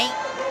paint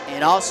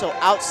and also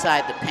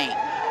outside the paint.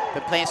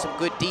 Been playing some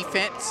good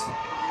defense,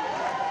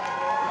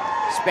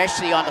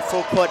 especially on the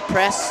full court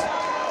press,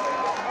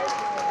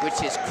 which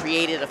has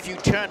created a few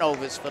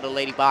turnovers for the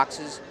Lady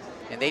Boxers,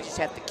 and they just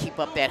have to keep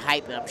up that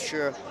hype, and I'm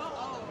sure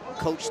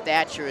Coach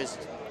Thatcher is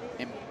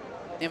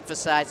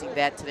emphasizing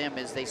that to them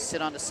as they sit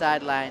on the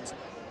sidelines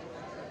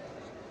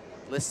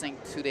listening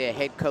to their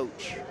head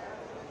coach.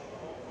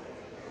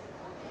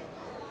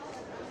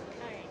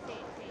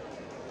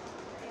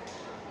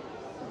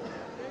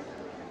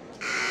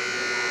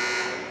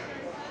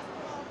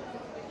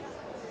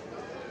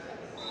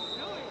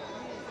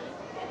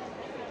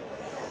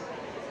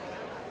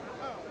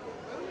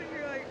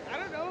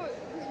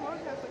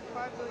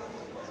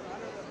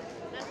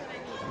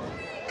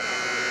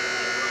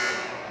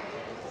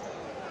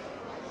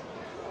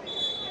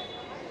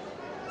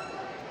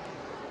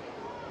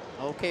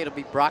 Okay, it'll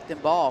be Brockton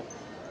ball.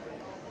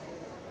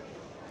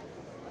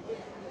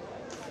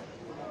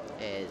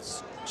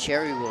 As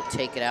Cherry will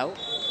take it out.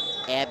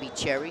 Abby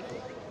Cherry,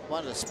 one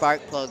of the spark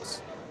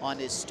plugs on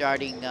this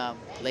starting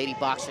Lady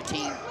Boxer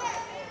team.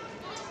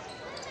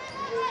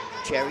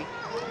 Cherry.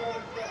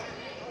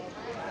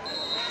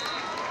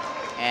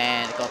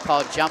 And they're gonna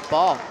call it jump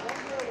ball.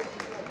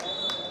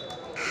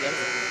 Yep,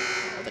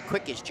 the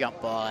quickest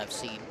jump ball I've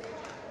seen.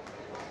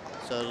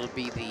 So it'll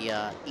be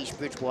the East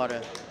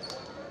Bridgewater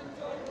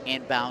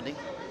inbounding.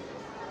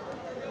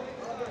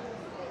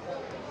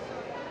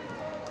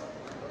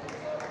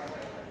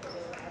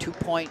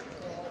 Two-point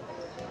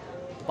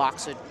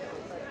Boxer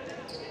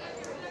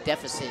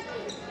deficit.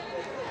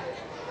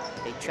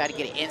 They try to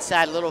get it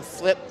inside, a little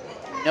flip,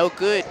 no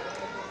good.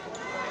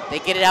 They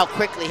get it out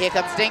quickly. Here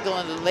comes Dingle,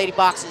 and the Lady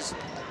Boxers.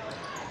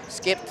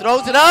 Skip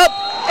throws it up,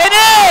 and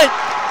in!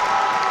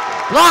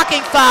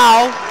 Blocking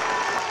foul.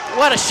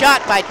 What a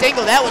shot by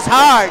Dingle. That was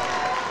hard.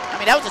 I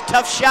mean, that was a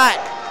tough shot.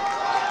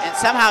 And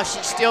somehow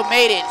she still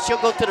made it. She'll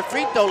go to the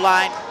free throw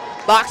line.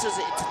 Boxers,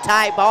 it's a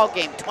tie ball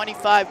game,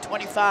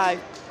 25-25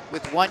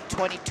 with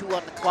 1:22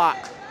 on the clock.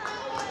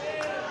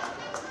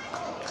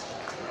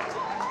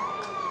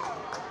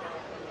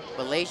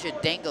 Malaysia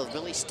Dingle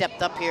really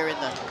stepped up here in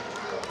the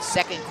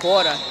second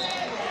quarter.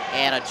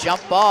 And a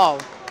jump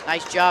ball.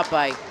 Nice job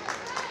by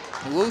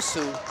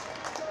Wusu,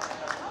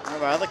 one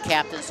of our other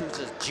captains who's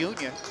a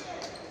junior.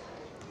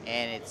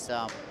 And it's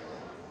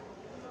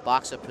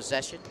Boxer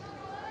possession.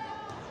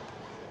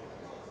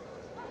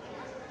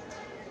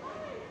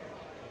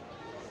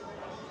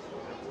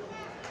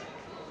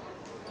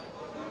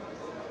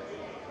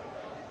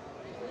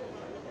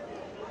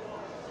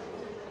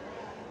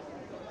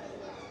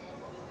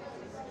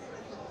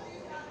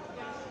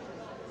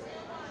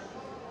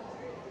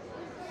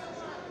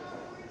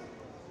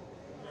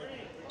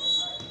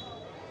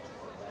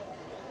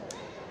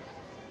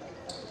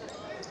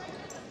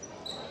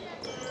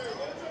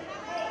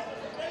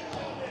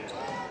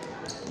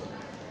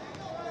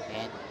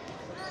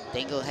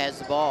 Dingle has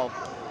the ball.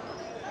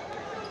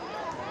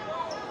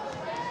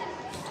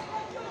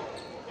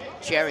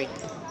 Cherry.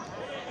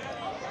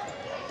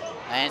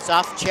 And it's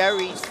off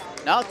Cherry's.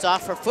 No, it's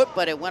off her foot,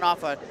 but it went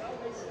off a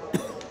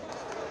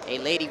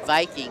Lady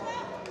Viking.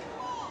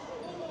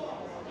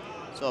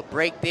 So a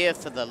break there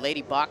for the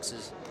Lady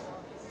Boxers.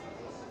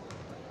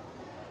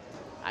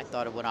 I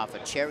thought it went off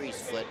of Cherry's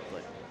foot,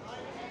 but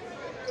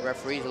the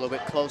referee's a little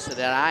bit closer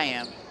than I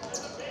am.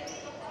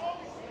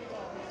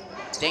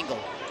 Dingle.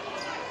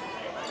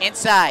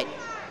 Inside,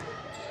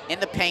 in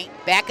the paint,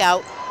 back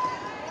out.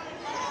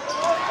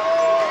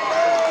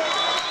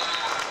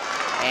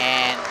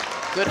 And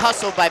good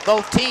hustle by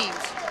both teams.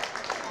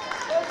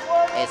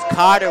 As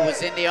Carter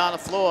was in there on the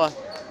floor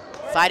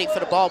fighting for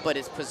the ball, but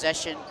it's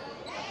possession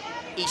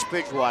East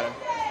Bridgewater.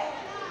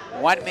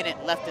 1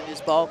 minute left in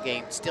this ball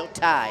game, still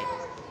tied.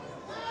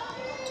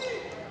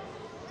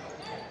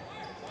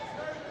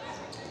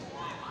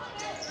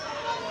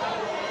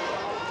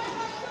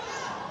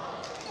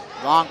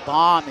 Long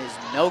bomb is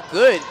no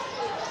good.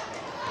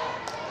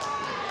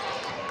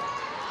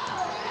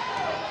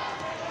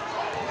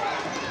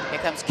 Here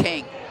comes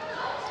King.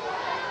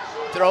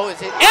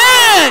 Throws it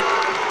in!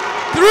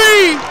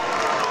 3!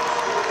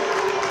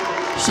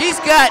 She's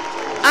got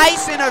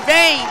ice in her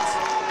veins.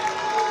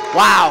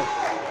 Wow.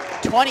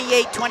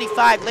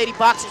 28-25. Lady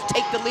Boxers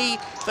take the lead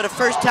for the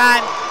first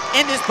time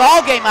in this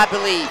ball game, I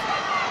believe.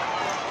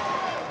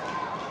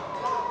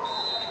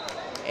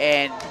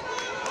 And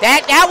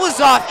that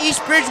was off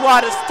East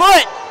Bridgewater's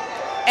foot,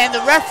 and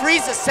the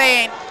referees are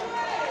saying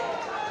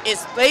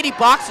it's Lady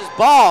Boxers'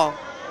 ball.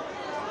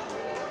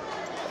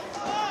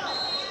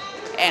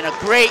 And a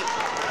great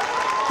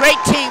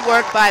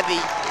teamwork by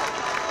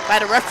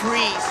the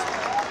referees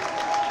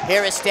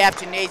here at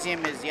Staff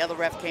Gymnasium as the other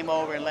ref came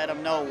over and let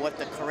them know what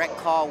the correct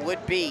call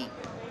would be.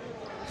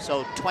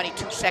 So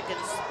 22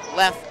 seconds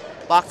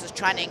left. Boxers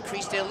trying to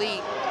increase their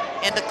lead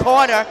in the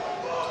corner.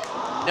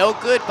 No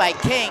good by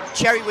King.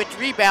 Cherry with the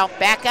rebound,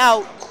 back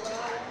out.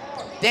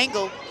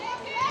 Dingle,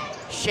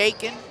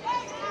 shaken.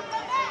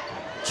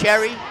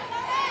 Cherry,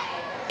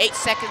 8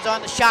 seconds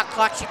on the shot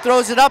clock. She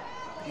throws it up,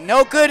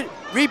 no good.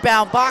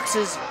 Rebound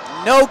Boxers,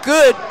 no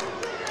good.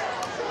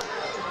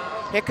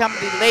 Here come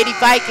the Lady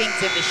Vikings,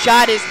 and the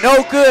shot is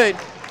no good.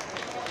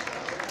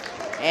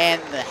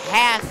 And the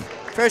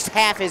first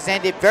half has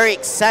ended. Very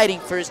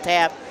exciting first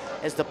half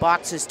as the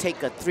Boxers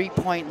take a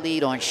 3-point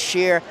lead on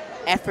sheer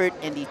effort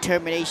and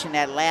determination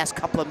that last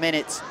couple of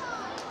minutes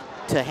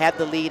to have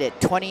the lead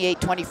at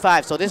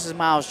 28-25. So this is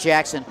Miles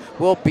Jackson.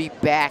 We'll be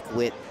back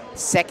with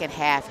second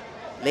half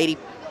Lady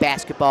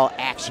basketball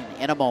action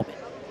in a moment.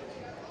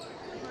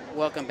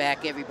 Welcome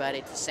back,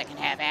 everybody, to second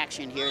half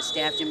action here at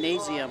Staff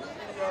Gymnasium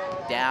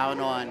down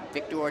on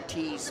Victor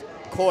Ortiz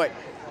court.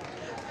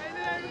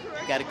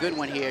 We got a good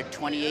one here,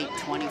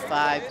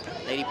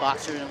 28-25. Lady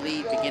Boxers in the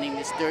lead beginning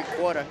this third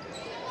quarter.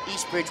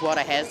 East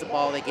Bridgewater has the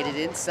ball. They get it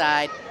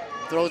inside,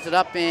 throws it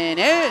up and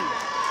in.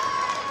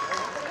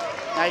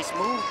 Nice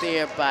move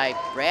there by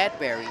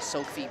Bradbury,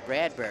 Sophie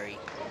Bradbury.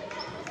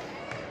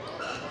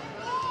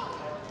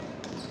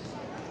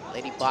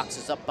 Lady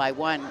Boxers up by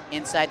 1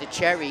 inside the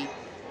Cherry.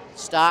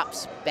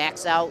 Stops,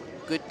 backs out.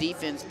 Good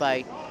defense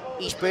by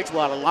East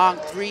Bridgewater. Long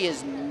 3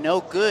 is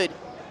no good.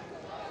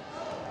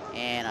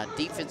 And a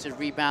defensive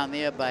rebound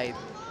there by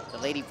the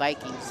Lady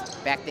Vikings.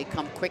 Back they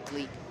come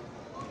quickly.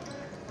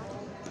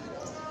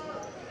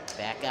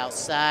 Back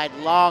outside,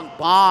 long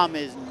bomb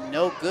is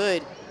no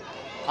good.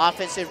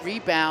 Offensive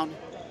rebound.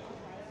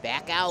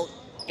 Back out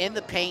in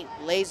the paint,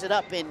 lays it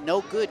up and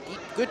no good.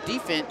 Good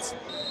defense.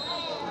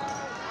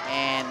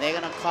 And they're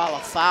gonna call a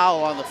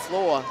foul on the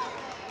floor.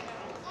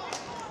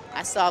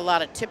 I saw a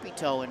lot of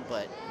tippy-toeing,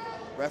 but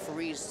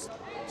referees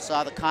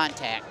saw the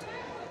contact.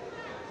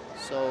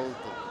 So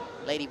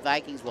the Lady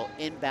Vikings will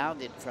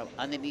inbound it from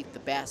underneath the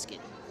basket.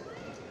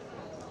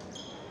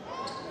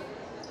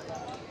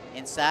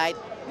 Inside,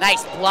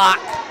 nice block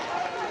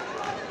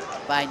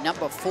by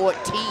number 14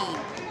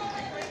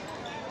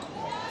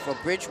 for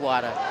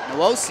Bridgewater.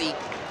 Nwosi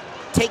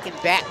taken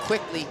back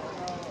quickly.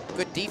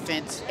 Good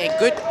defense, and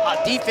good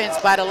defense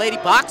by the Lady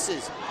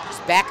Boxers.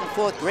 Just back and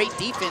forth, great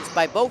defense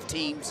by both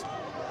teams.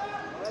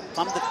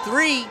 From the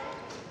 3,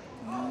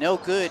 no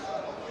good.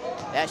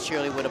 That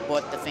surely would have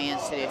brought the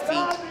fans to their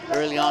feet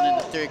early on in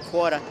the third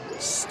quarter.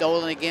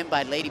 Stolen again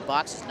by Lady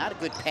Boxers. Not a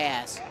good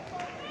pass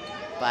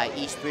by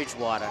East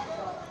Bridgewater.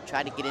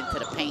 Tried to get into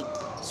the paint,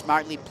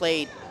 smartly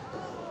played.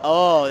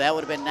 Oh, that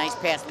would have been a nice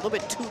pass. A little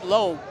bit too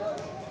low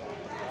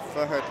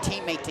for her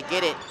teammate to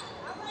get it.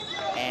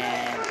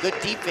 And good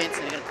defense,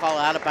 and they're gonna call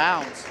it out of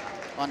bounds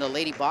on the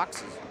Lady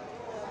Boxers.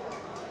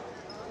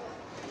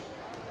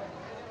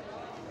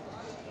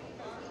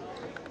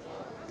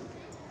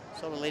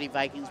 So the Lady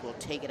Vikings will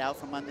take it out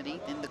from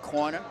underneath in the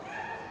corner.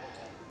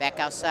 Back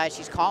outside,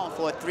 she's calling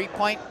for a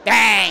 3-point,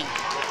 bang!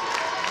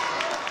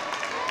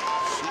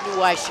 She knew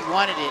why she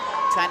wanted it,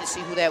 trying to see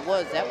who that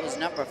was. That was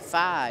number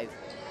 5,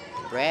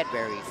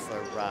 Bradbury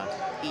for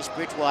East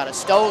Bridgewater.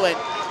 Stolen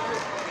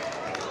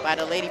by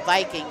the Lady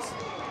Vikings.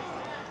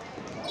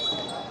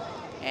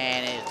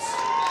 And it's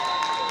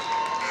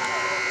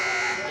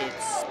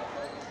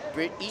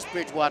East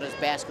Bridgewater's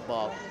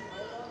basketball.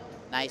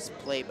 Nice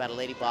play by the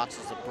Lady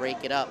Boxers to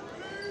break it up.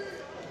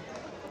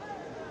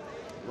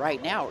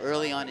 Right now,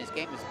 early on in this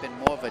game, it's been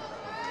more of a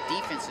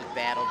defensive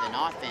battle than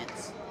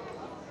offense.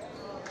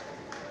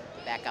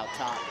 Back out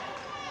top.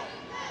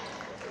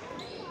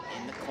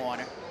 In the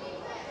corner.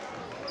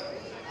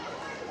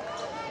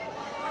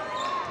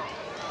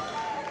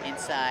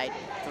 Inside,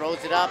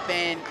 throws it up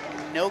and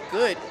no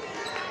good.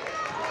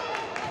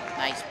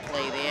 Nice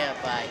play there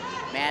by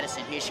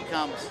Madison. Here she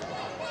comes.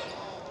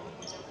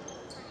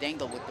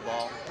 Dingle with the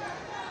ball.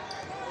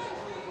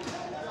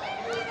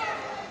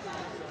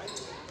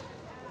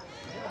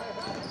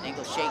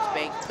 Dingle shakes,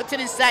 bakes, puts it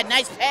inside.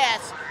 Nice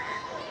pass.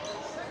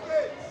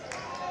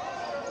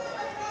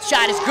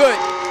 Shot is good.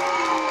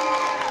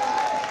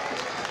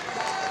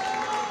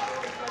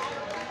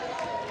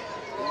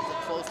 It was a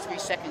close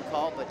 3-second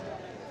call, but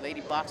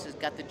Lady Boxers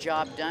got the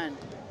job done.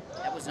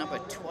 That was number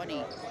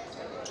 20. I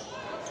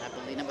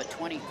believe number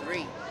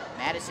 23.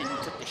 Madison,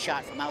 who took the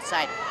shot from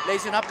outside.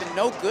 Lays it up and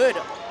no good.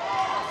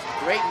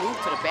 Great move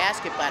to the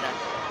basket by the,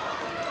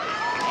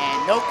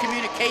 and no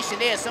communication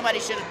there. Somebody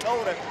should have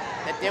told her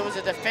that there was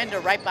a defender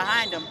right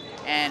behind him,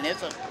 and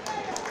there's a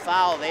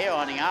foul there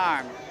on the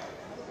arm.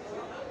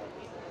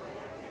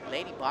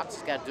 Lady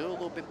Boxers got to do a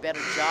little bit better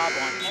job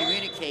on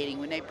communicating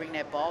when they bring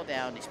that ball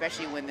down,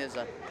 especially when there's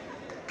a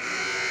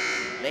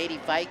Lady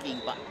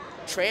Viking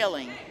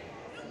trailing,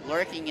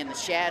 lurking in the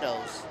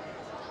shadows,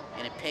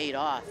 and it paid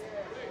off.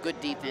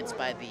 Good defense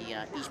by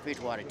the East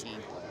Bridgewater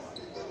team.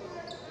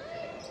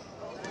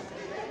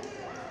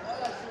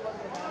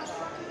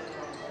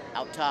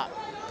 Out top.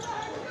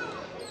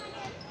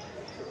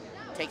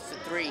 Takes the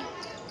 3.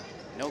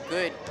 No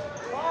good.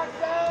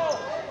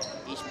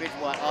 East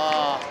Bridgewater.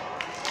 Oh,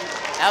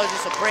 that was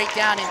just a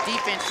breakdown in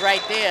defense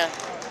right there.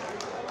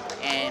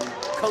 And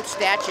Coach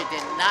Thatcher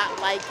did not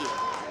like it.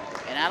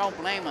 And I don't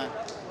blame her.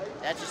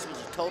 That just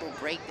was a total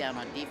breakdown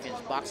on defense.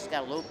 Boxers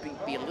got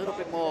to be a little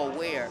bit more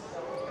aware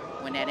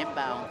when that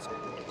inbounds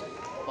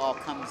ball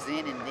comes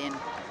in, and then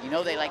you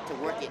know they like to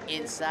work it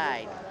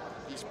inside.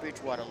 East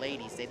Bridgewater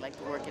ladies, they like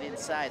to work it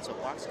inside, so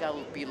Boxers got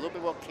to be a little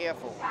bit more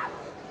careful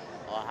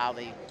on how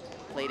they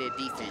play their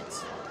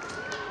defense.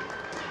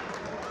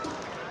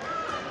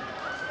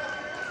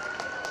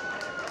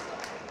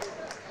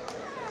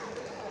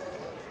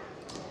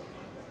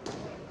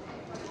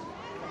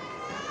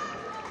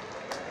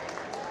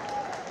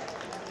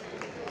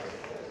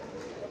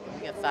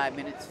 We got 5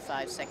 minutes,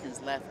 5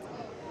 seconds left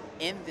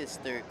in this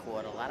third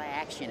quarter. A lot of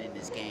action in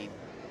this game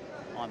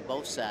on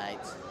both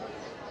sides.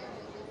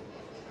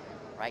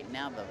 Right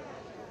now, the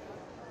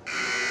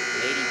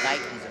Lady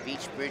Vikings of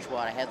East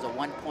Bridgewater has a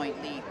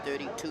 1-point lead,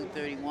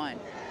 32-31.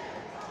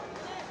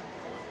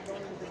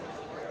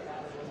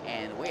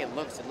 And the way it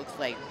looks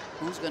like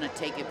who's going to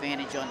take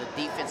advantage on the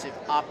defensive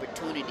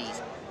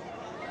opportunities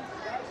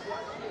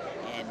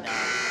and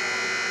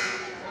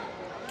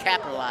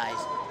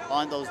capitalize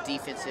on those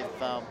defensive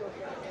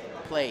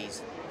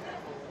plays.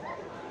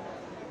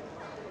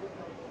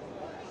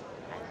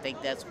 I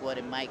think that's what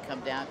it might come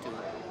down to.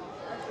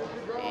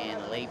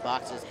 And the Lady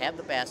Boxers have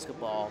the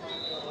basketball,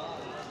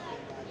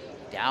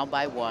 down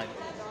by 1.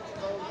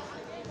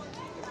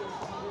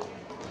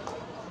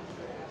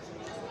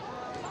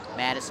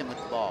 Madison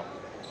with the ball.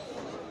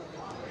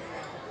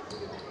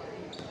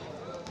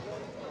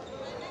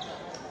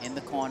 In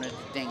the corner to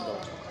Dingle.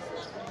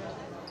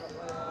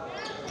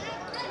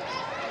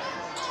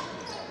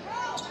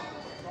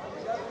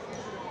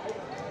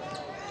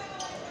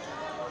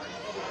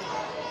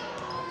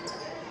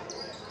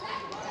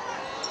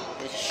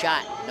 This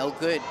shot, no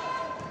good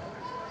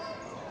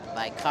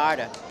by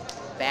Carter.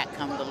 Back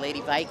come the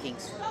Lady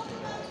Vikings.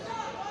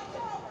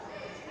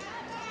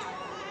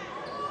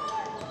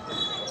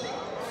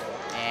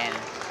 And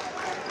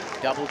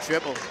double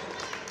dribble.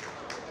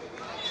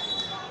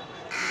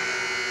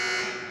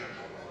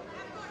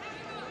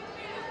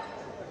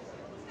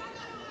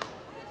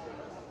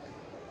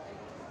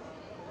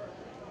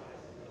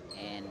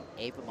 And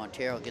Ava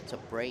Montero gets a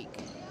break.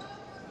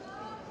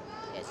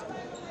 It's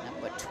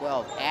number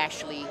 12,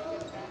 Ashley.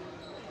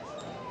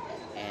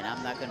 And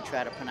I'm not going to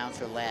try to pronounce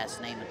her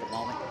last name at the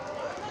moment.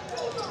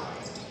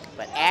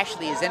 But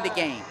Ashley is in the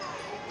game.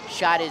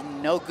 Shot is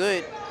no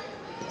good.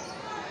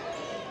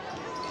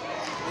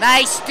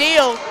 Nice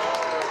steal.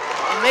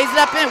 And lays it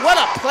up in. What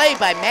a play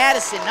by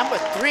Madison. Number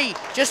 3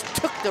 just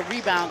took the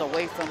rebound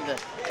away from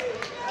the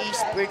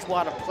East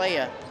Bridgewater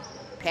player.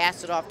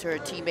 Passed it off to her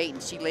teammate,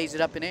 and she lays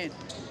it up and in.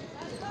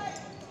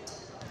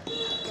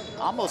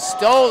 Almost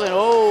stolen.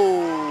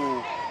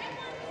 Oh.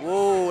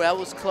 Whoa, that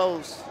was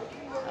close.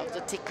 That was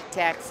a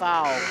ticky-tack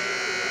foul.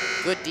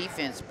 Good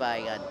defense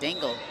by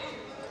Dingle.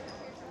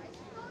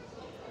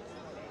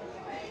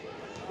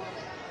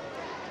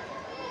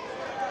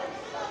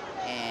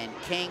 And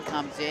King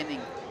comes in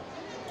and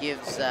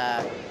gives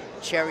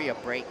Cherry a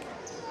break.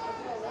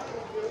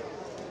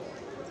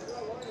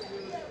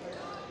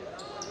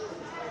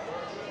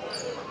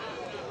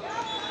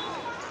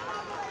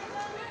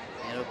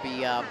 It'll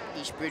be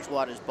East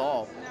Bridgewater's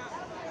ball.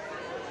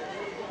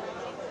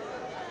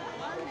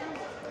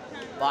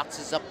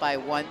 Boxers up by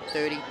 1,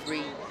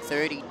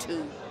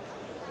 33-32.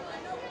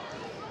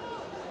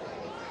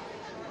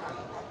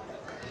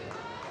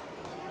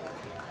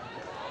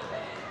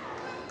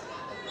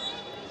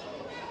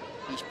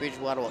 East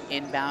Bridgewater will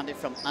inbound it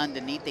from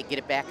underneath. They get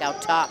it back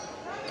out top.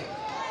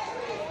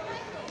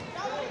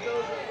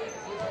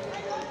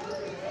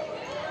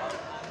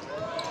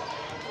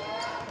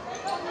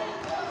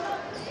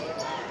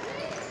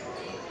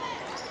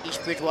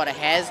 East Bridgewater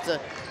has the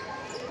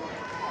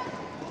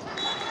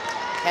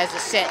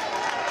set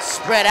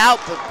spread out,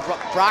 but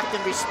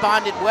Brockton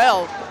responded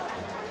well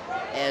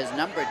as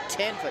number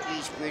 10 for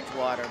East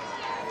Bridgewater,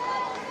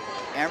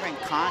 Erin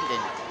Condon,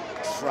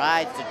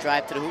 tried to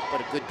drive to the hoop, but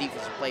a good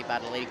defensive play by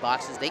the Lady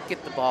Boxers. They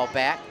get the ball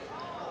back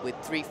with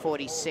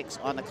 3:46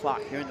 on the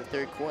clock here in the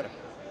third quarter.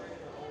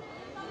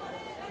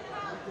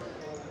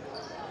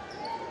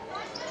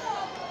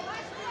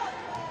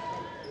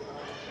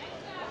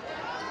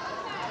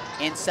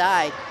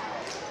 Inside,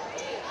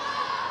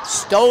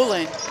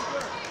 stolen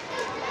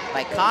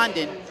by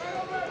Condon.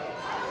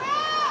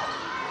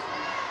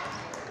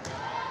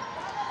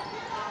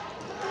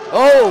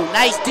 Oh,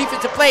 nice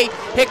defensive play.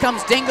 Here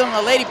comes Dingle and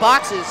the Lady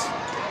Boxers.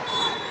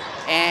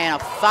 And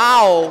a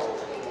foul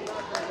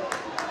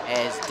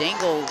as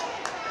Dingle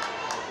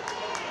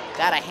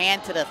got a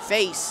hand to the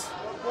face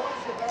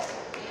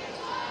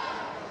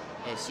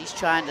as she's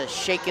trying to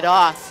shake it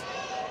off.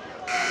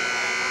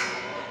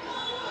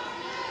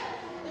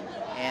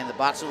 And the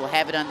Boxers will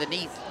have it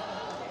underneath.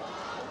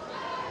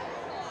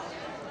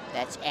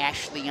 That's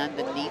Ashley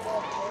underneath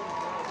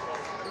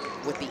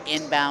with the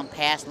inbound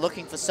pass,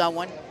 looking for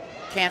someone.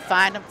 Can't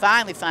find him,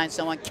 finally finds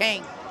someone.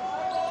 King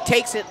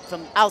takes it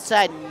from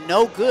outside,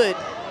 no good.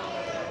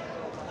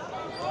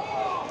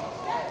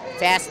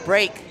 Fast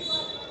break.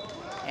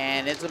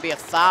 And there's gonna be a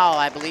foul,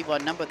 I believe,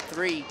 on number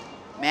 3,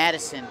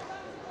 Madison.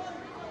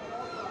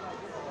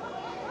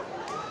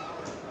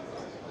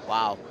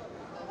 Wow.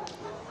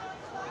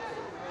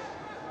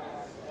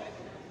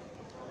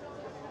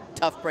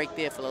 Tough break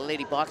there for the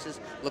Lady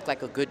Boxers. Looked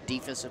like a good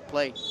defensive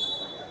play.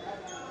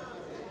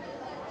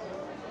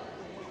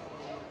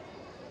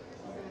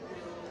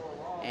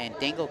 And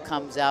Dingle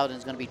comes out and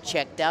is going to be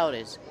checked out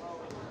as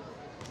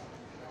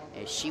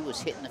she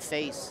was hit in the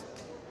face.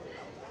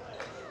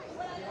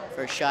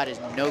 First shot is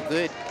no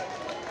good.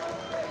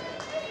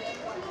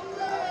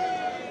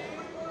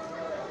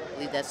 I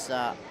believe that's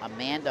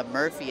Amanda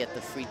Murphy at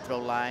the free throw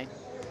line.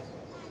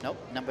 Nope,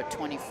 number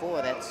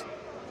 24, that's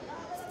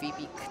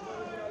Phoebe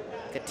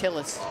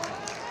Catillas.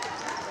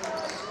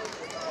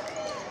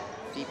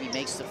 Phoebe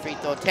makes the free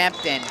throw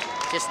attempt, and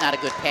just not a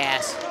good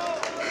pass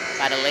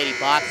by the Lady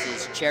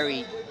Boxers.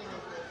 Cherry,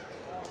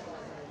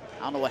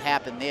 I don't know what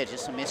happened there,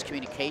 just some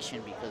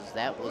miscommunication, because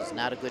that was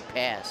not a good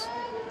pass.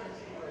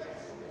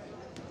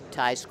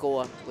 Tie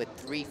score with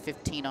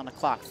 3:15 on the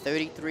clock,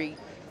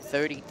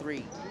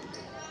 33-33.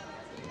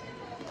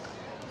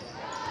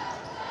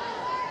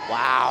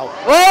 Wow.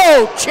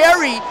 Oh,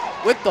 Cherry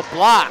with the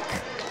block.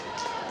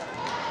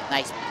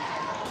 Nice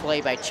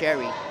play by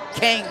Cherry.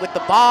 King with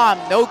the bomb,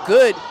 no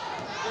good.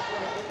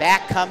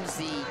 Back comes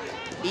the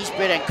East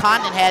Bridge, and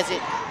Condon has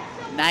it.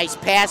 Nice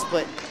pass,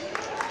 but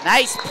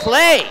nice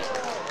play.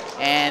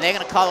 And they're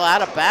going to call it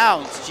out of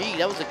bounds. Gee,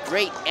 that was a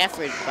great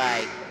effort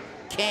by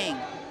King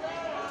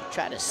to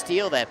try to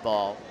steal that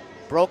ball.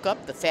 Broke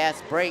up the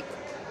fast break.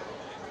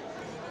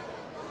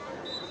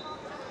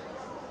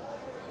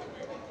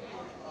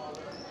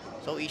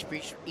 So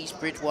East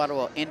Bridgewater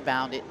will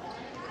inbound it.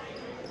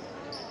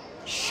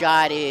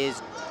 Shot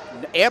is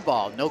air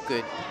ball, no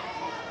good.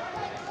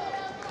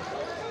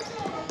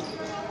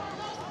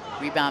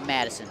 Rebound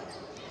Madison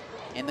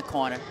in the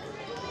corner,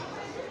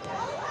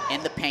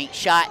 in the paint,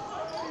 shot,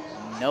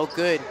 no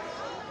good.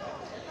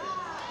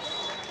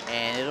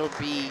 And it'll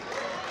be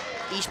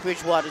East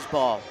Bridgewater's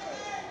ball.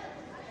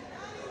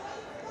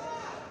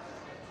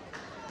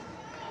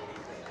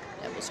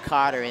 That was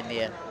Carter in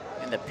there,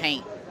 in the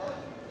paint.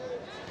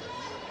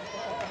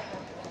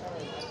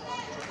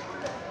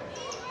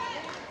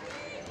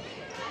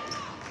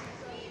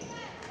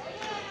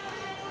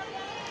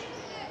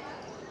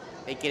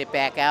 They get it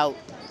back out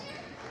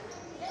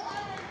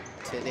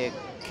to their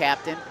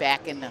captain,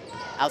 back in the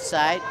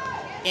outside,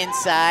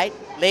 inside,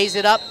 lays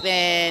it up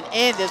and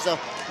in. There's a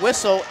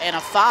whistle and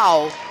a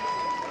foul.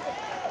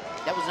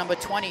 That was number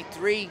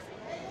 23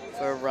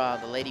 for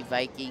the Lady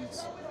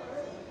Vikings,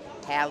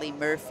 Haley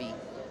Murphy,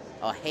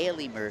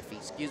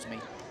 excuse me,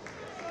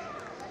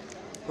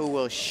 who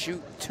will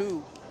shoot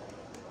two.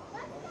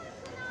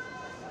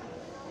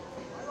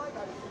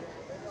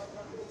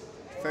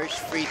 First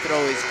free throw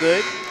is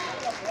good.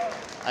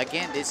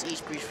 Again, this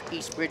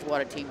East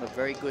Bridgewater team, a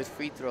very good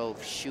free throw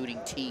shooting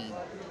team.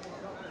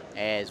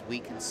 As we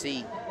can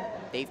see,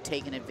 they've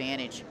taken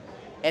advantage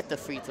at the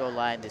free throw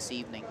line this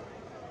evening.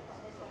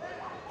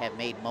 Have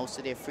made most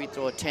of their free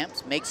throw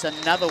attempts. Makes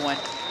another one.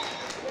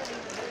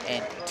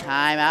 And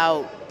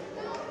timeout,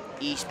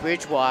 East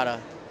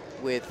Bridgewater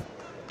with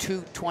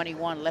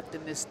 2:21 left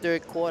in this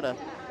third quarter.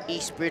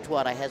 East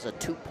Bridgewater has a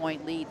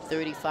 2-point lead,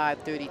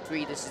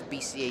 35-33. This is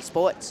BCA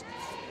Sports.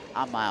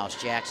 I'm Miles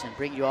Jackson,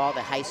 bring you all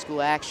the high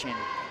school action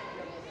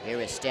here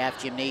at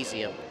Staff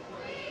Gymnasium.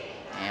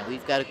 And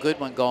we've got a good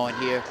one going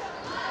here.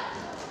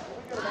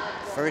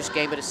 First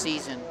game of the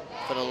season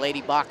for the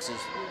Lady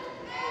Boxers.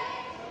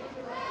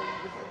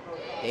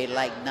 They'd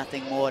like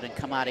nothing more than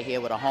come out of here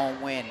with a home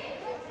win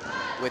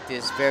with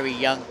this very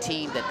young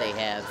team that they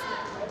have.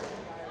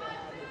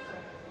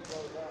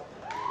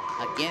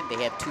 Again,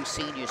 they have two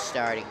seniors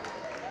starting.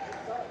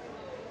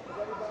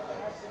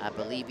 I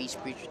believe East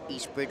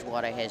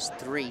Bridgewater has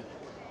 3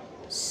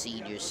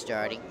 seniors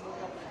starting.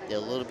 They're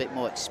a little bit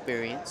more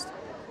experienced.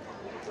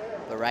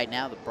 But right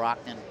now, the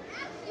Brockton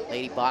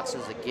Lady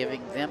Boxers are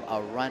giving them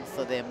a run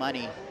for their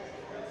money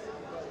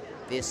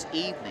this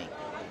evening.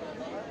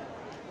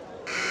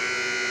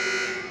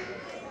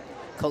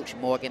 Coach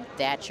Morgan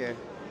Thatcher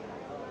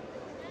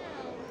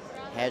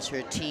has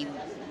her team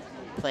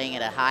playing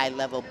at a high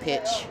level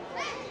pitch.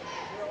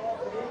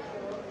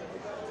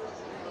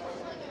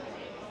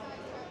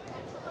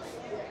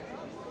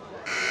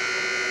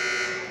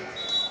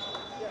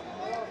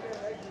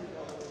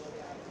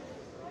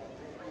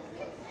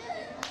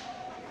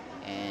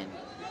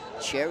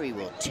 Cherry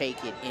will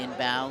take it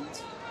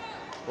inbounds.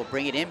 Will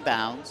bring it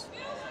inbounds.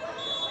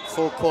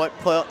 Full court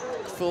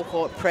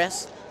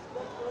press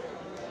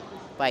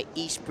by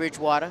East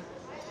Bridgewater.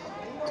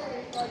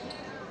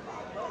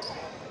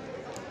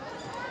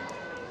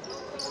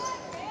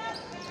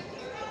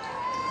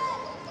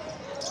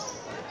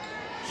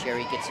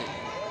 Cherry gets it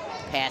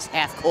past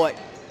half court,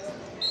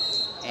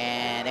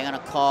 and they're gonna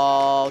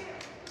call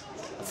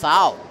a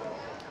foul.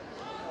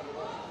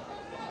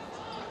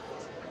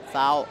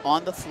 Foul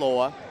on the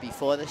floor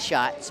before the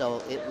shot, so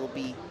it will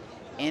be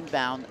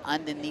inbound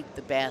underneath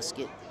the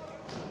basket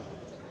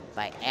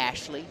by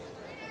Ashley.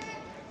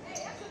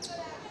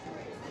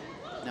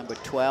 Number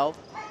 12,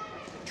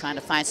 trying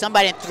to find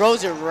somebody and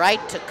throws it right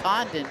to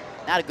Condon.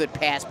 Not a good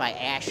pass by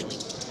Ashley.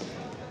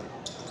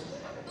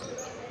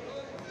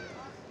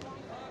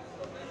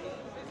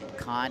 And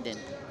Condon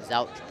is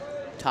out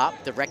top,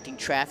 directing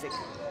traffic.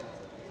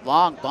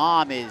 Long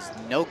bomb is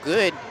no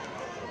good.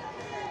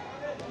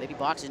 Lady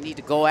Boxers need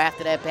to go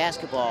after that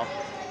basketball.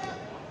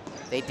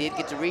 They did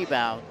get the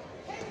rebound.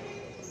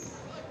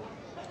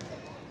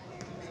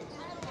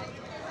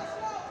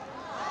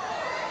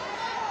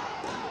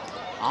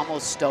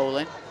 Almost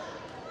stolen.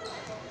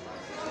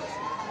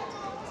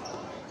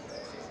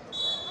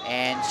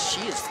 And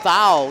she is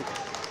fouled.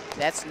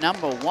 That's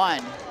number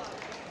 1,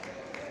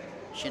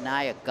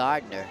 Shania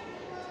Gardner,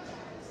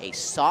 a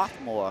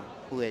sophomore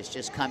who has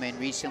just come in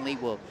recently,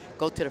 will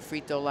go to the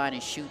free throw line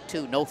and shoot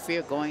 2. No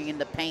fear going in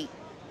the paint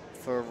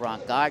for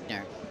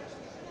Gardner.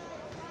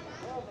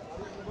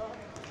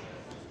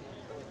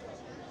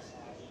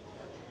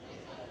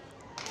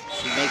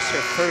 She makes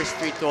her first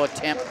free throw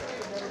attempt.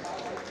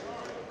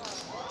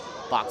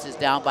 Boxes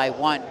down by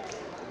 1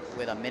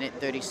 with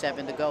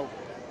 1:37 to go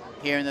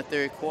here in the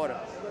third quarter.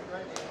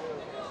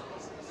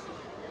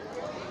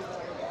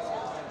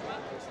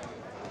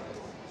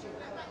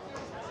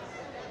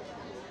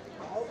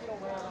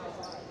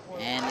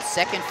 And the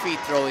second free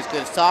throw is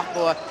good.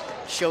 Sophomore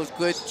shows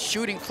good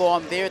shooting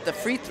form there at the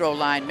free throw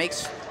line.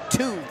 Makes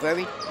 2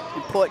 very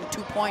important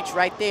 2 points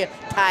right there.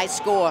 Tie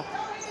score.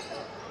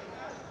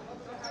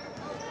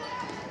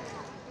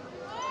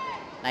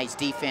 Nice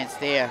defense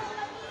there.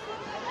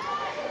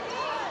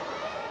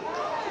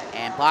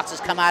 And Boxers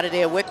come out of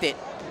there with it.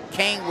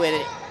 King with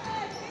it.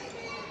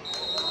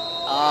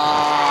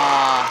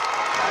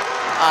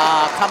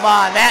 Come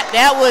on.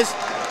 That was,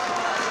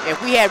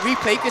 if we had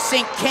replay, you could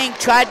see King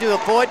tried to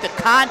avoid the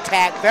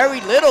contact,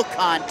 very little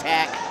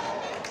contact.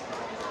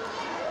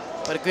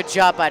 But a good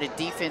job by the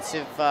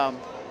defensive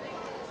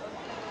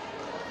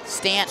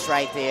stance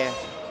right there.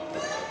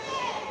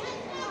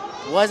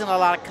 Wasn't a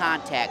lot of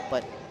contact,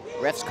 but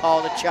refs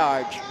called a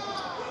charge.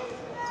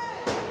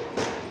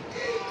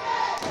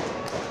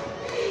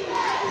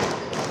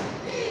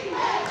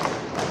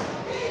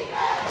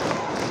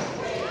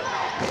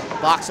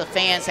 Boxer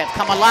fans have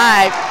come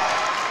alive,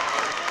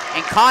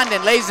 and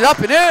Condon lays it up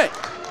and in.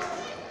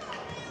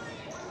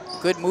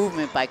 Good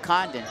movement by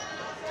Condon.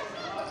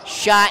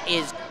 Shot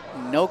is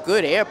no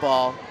good, air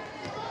ball.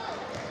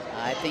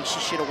 I think she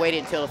should have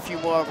waited until a few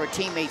more of her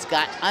teammates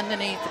got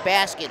underneath the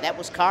basket. That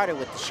was Carter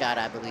with the shot,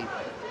 I believe.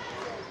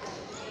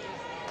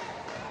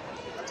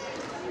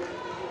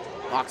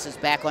 Boxers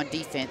back on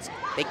defense.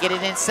 They get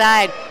it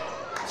inside.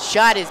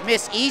 Shot is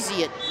missed.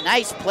 Easy,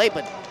 nice play,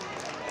 but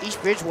East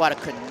Bridgewater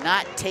could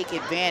not take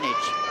advantage.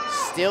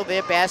 Still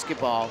their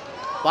basketball.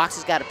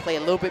 Boxers got to play a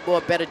little bit more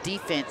better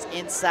defense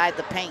inside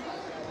the paint.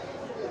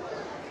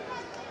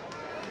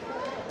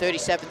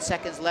 37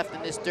 seconds left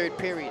in this third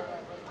period.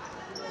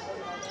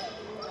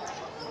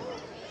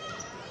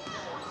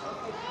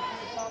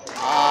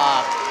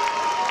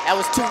 That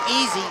was too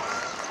easy.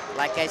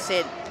 Like I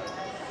said,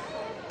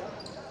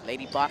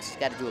 Lady Boxers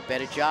got to do a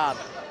better job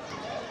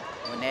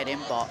when that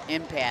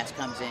impasse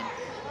comes in.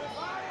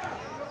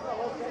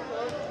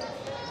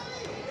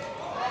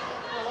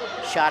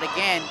 Shot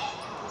again,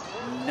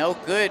 no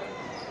good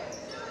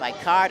by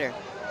Carter.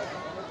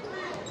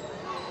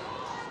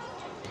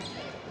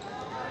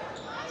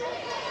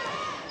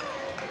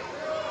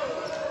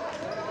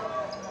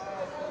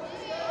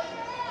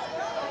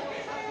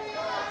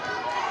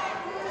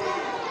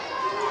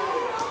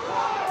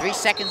 Three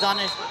seconds on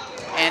this,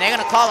 and they're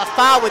gonna call a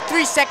foul with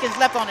 3 seconds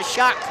left on the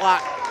shot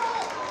clock.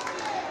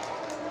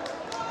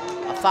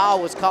 A foul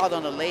was called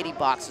on the Lady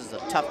Boxers, a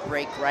tough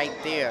break right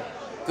there.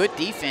 Good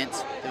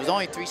defense. There was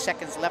only 3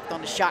 seconds left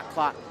on the shot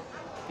clock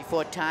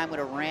before time would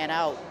have ran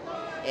out.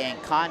 And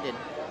Condon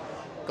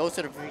goes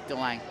to the free throw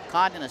line.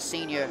 Condon, a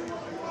senior,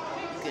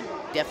 you can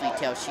definitely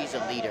tell she's a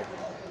leader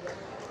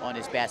on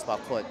this basketball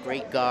court.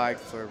 Great guard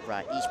for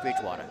East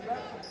Bridgewater.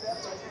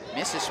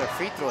 Misses her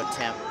free throw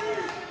attempt.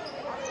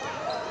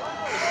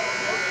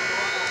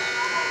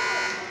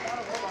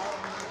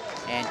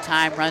 And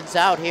time runs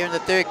out here in the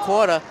third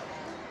quarter,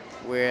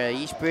 where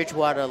East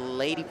Bridgewater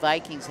Lady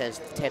Vikings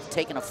have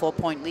taken a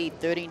 4-point lead,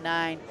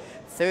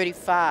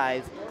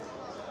 39-35,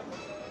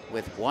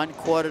 with 1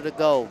 quarter to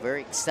go.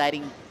 Very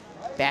exciting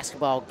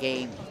basketball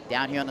game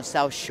down here on the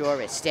South Shore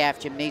at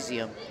Staff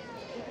Gymnasium.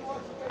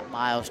 I'm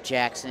Miles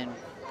Jackson,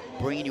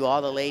 bringing you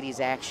all the ladies'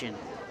 action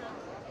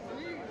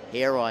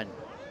here on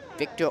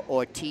Victor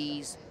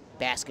Ortiz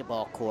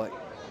basketball court.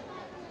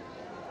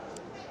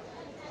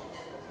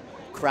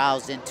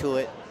 Crowd's into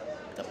it,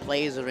 the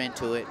players are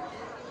into it.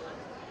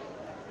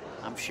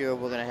 I'm sure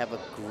we're gonna have a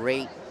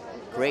great,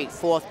 great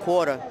fourth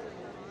quarter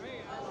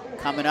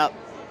coming up.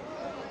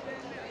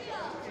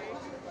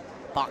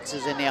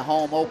 Boxers in their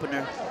home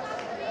opener,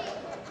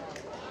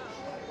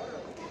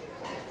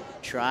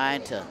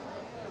 trying to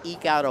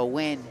eke out a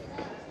win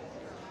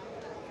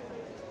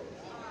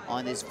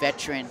on this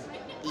veteran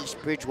East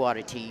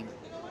Bridgewater team.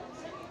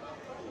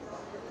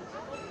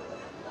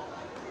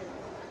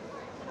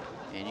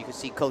 And you can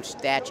see Coach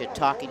Thatcher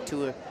talking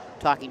to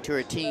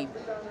her team,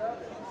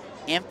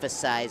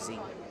 emphasizing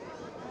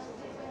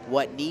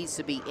what needs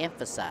to be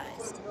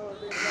emphasized.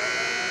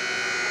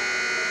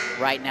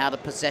 Right now, the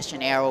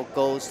possession arrow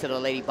goes to the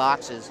Lady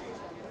Boxers.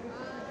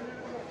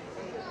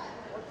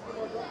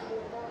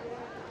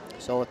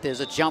 So if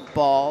there's a jump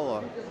ball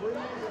or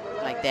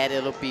like that,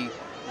 it'll be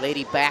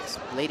Lady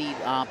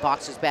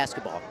Boxers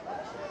basketball.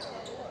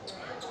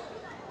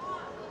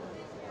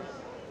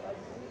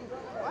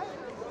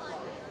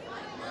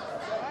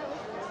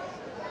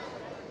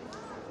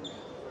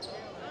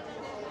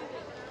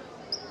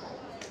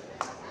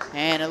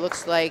 And it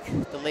looks like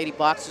the Lady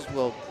Boxers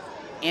will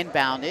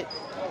inbound it.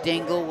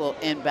 Dingle will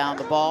inbound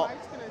the ball.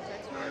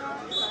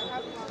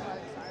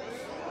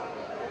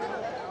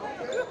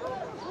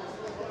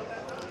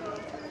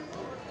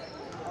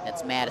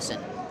 That's Madison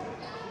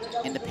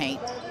in the paint.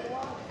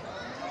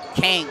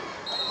 King,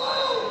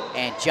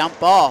 and jump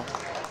ball.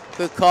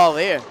 Good call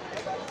there.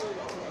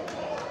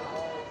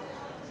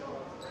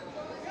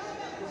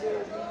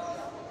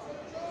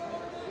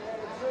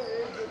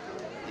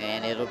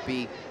 And it'll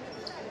be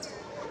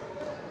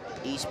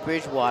East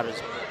Bridgewater's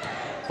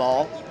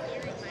ball.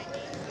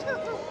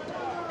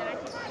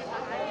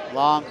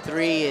 Long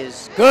three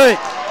is good.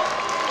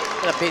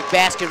 Got a big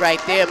basket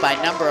right there by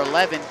number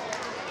 11,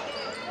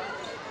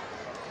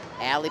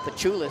 Ali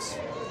Pachulis.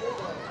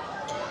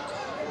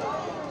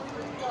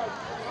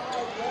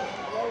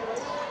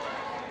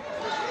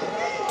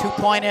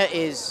 Two-pointer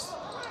is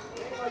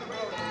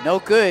no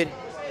good.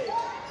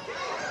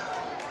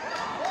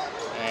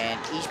 And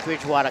East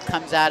Bridgewater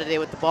comes out of there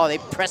with the ball. They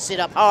press it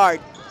up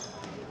hard.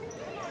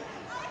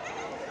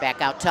 Back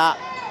out top.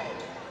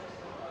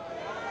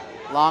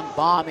 Long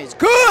bomb is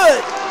good.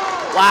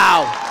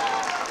 Wow.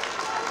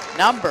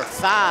 Number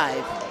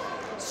 5,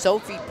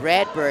 Sophie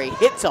Bradbury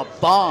hits a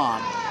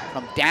bomb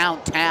from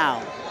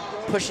downtown.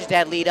 Pushes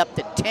that lead up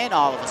to 10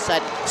 all of a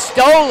sudden.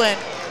 Stolen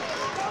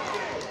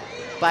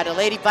by the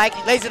Lady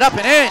Vikings. Lays it up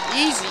and in.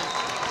 Easy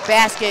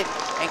basket.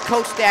 And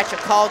Coach Thatcher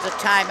calls a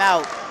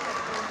timeout.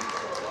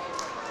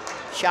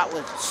 Shot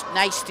was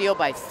nice steal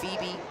by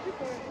Phoebe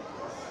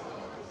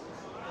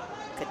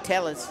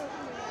Catellis.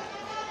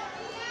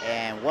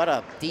 And what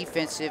a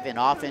defensive and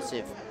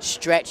offensive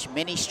stretch,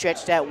 mini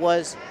stretch that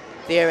was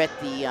there at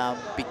the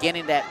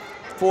beginning of that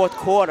fourth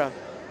quarter.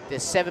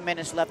 There's 7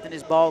 minutes left in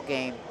this ball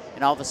game,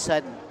 and all of a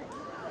sudden,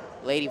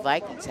 Lady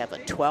Vikings have a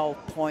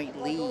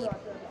 12-point lead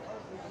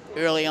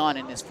early on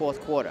in this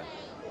fourth quarter.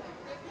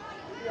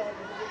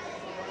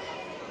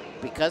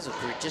 Because of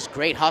just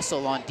great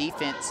hustle on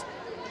defense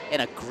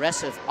and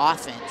aggressive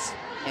offense,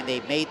 and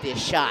they made their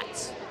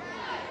shots.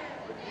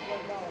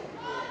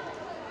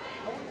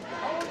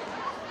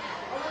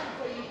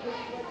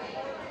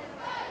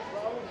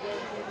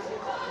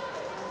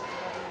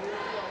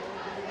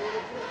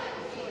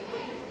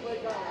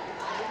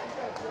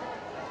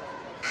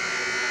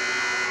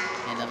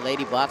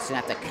 Lady Bucks gonna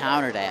have to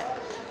counter that.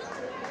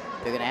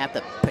 They're gonna have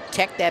to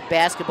protect that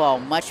basketball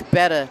much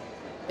better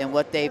than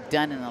what they've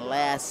done in the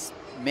last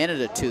minute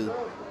or two.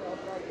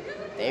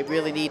 They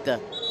really need to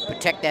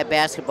protect that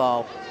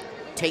basketball,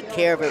 take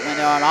care of it when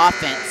they're on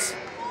offense,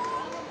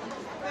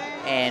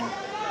 and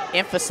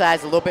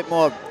emphasize a little bit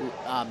more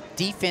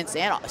defense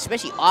and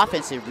especially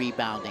offensive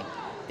rebounding.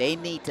 They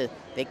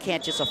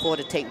can't just afford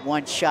to take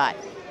one shot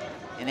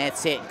and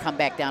that's it and come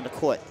back down the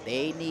court.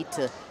 They need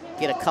to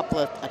get a couple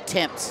of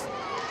attempts.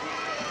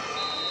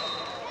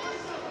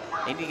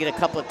 They need to get a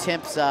couple of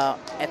attempts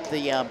at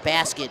the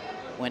basket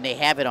when they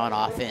have it on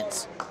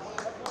offense.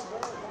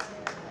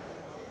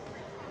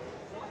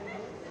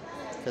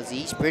 Because the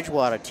East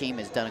Bridgewater team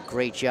has done a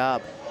great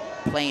job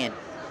playing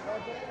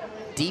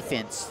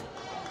defense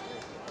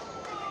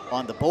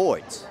on the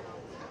boards.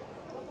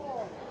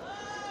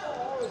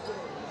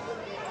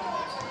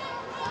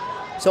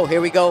 So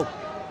here we go.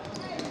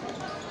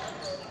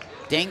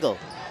 Dingle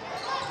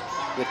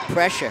with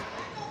pressure.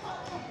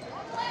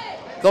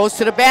 Goes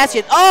to the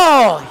basket.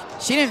 Oh,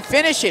 she didn't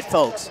finish it,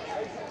 folks.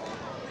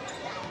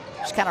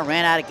 Just kind of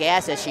ran out of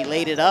gas as she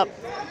laid it up.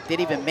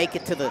 Didn't even make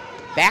it to the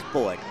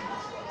backboard.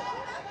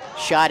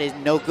 Shot is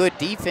no good.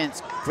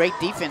 Defense, great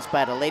defense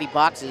by the Lady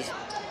Boxers.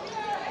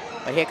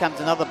 But here comes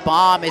another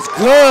bomb. It's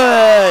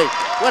good.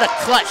 What a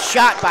clutch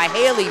shot by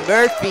Haley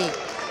Murphy.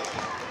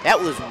 That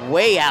was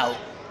way out.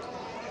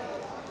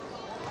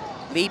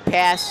 Lead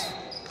pass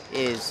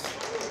is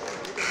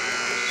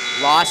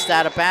lost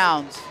out of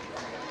bounds.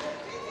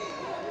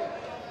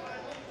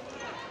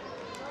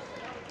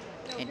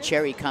 And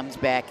Cherry comes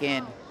back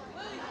in.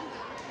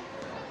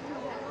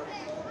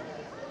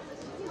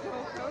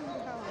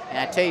 And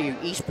I tell you,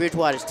 East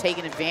Bridgewater's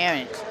taking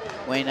advantage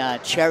when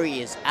Cherry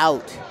is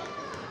out.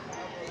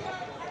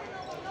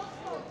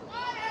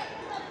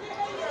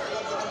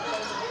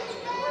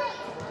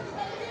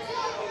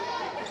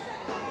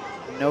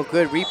 No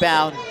good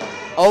rebound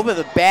over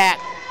the back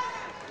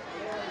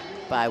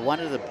by one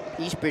of the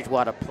East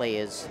Bridgewater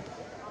players.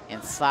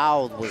 And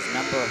fouled was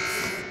number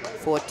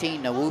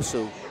 14,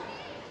 Nawusu,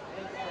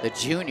 the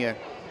junior.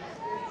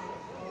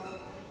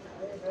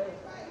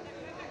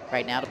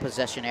 Right now the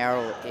possession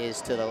arrow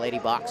is to the Lady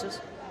Boxers.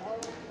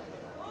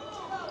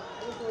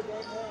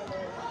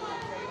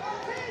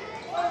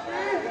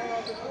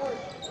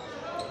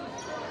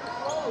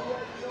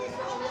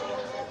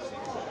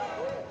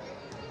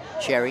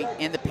 Cherry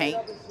in the paint,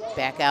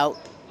 back out.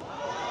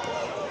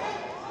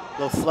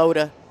 Little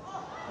floater,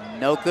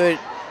 no good.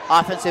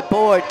 Offensive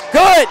board,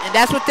 good, and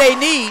that's what they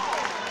need.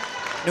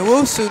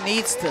 Nuusu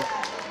needs to,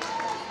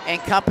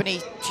 and company,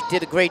 she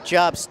did a great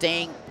job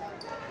staying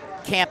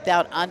camped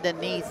out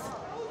underneath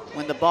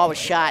when the ball was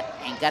shot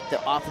and got the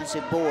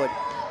offensive board.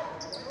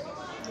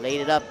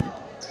 Laid it up.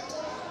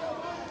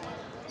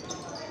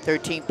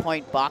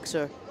 13-point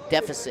Boxer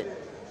deficit.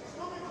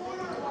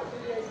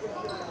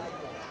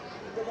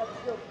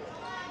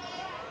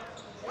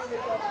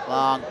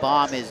 Long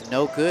bomb is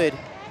no good.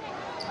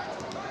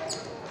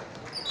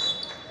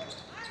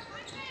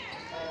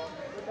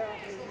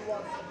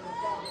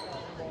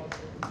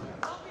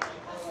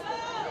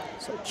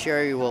 So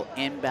Cherry will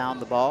inbound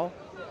the ball.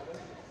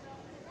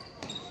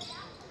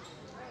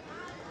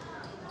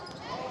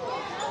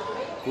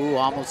 Ooh,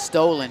 almost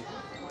stolen.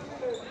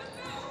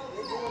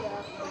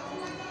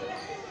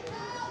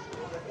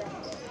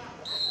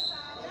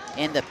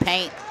 In the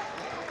paint,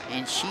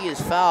 and she is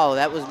fouled.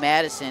 That was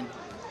Madison.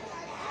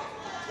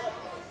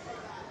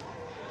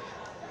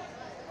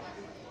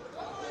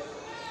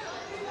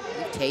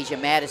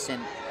 Tasia Madison.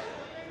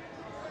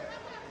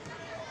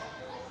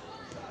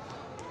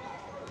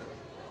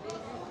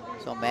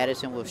 So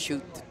Madison will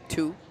shoot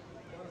 2.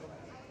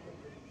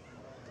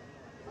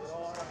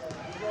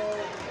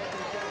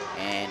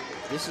 And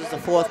this is the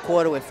 4th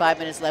quarter with 5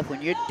 minutes left.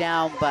 When you're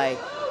down by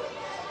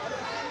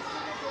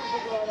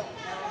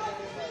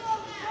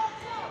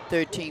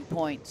 13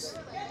 points,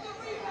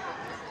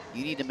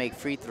 you need to make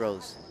free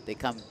throws. They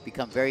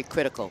become very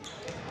critical.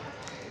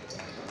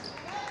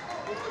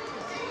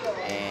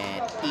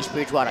 And East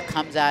Bridgewater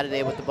comes out of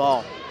there with the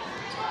ball.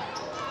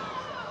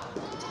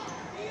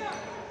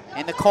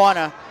 In the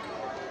corner,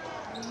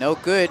 no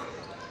good.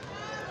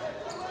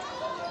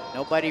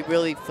 Nobody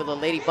really for the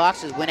Lady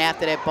Boxers went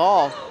after that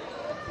ball,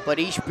 but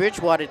East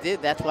Bridgewater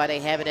did. That's why they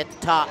have it at the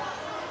top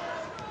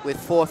with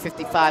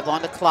 4:55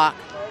 on the clock.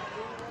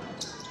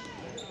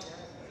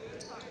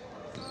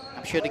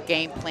 I'm sure the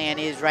game plan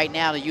is right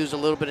now to use a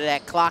little bit of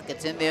that clock.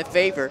 It's in their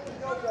favor.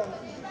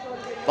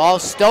 Ball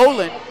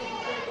stolen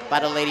by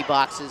the Lady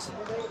Boxers.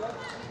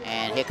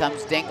 And here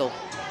comes Dingle.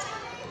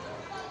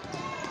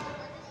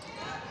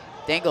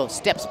 Dingle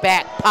steps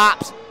back,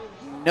 pops,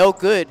 no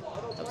good.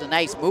 That was a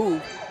nice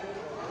move.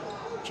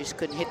 Just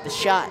couldn't hit the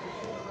shot.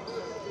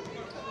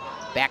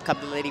 Back come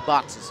the Lady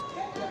Boxers.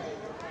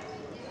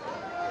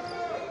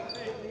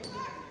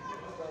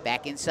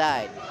 Back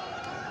inside.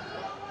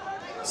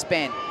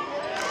 Spin.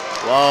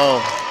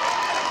 Whoa.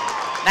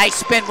 Nice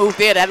spin move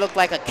there. That looked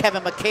like a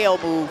Kevin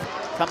McHale move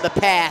from the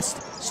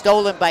past.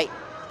 Stolen by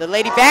the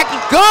Lady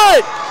Backing.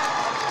 Good!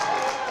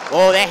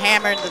 Oh, they're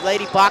hammering the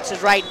Lady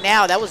Boxers right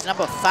now. That was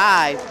number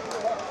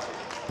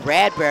 5,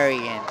 Bradbury,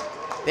 and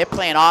they're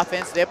playing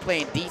offense, they're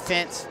playing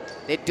defense.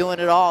 They're doing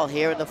it all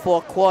here in the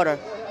 4th quarter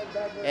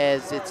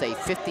as it's a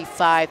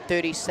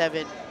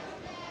 55-37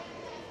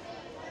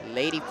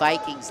 Lady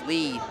Vikings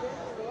lead.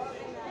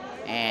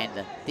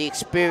 And the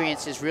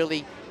experience is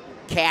really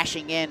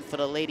cashing in for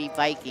the Lady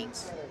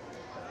Vikings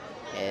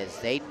as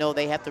they know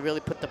they have to really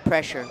put the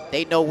pressure.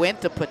 They know when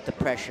to put the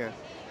pressure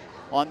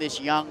on this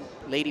young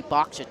Lady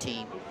Boxer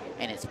team,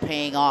 and it's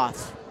paying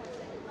off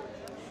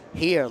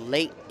here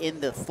late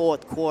in the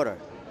 4th quarter.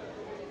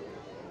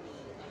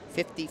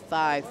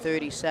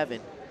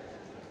 55-37.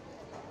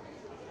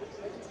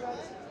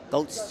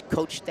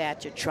 Coach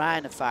Thatcher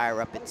trying to fire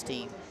up its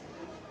team.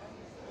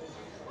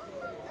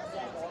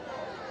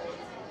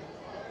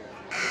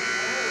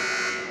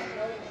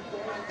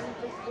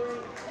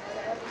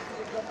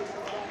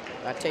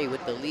 I tell you,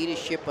 with the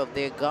leadership of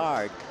their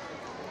guard,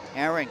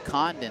 Aaron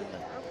Condon,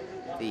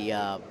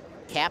 the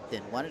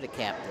captain, one of the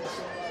captains,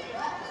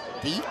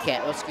 the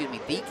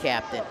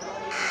captain.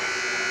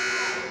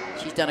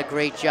 She's done a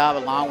great job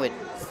along with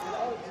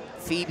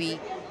Phoebe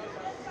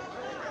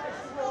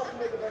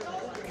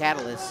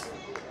Cantilis,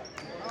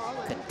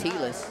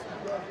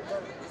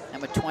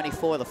 number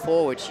 24, the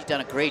forward. She's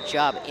done a great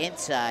job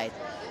inside,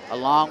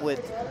 along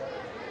with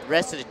the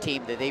rest of the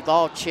team. That they've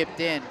all chipped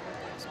in.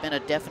 It's been a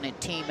definite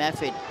team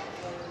effort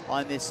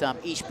on this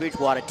East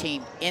Bridgewater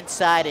team,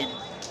 inside and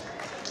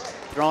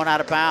thrown out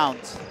of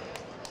bounds.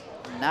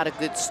 Not a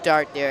good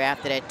start there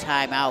after that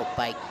timeout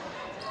by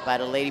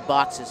the Lady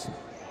Boxers.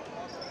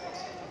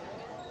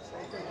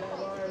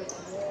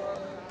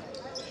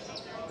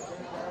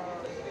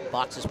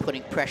 Boxers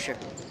putting pressure.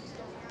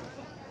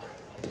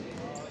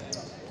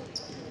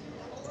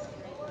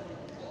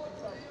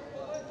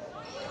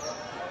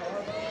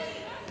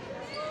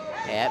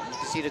 Yeah, you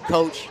can see the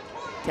coach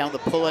tell them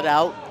to pull it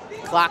out.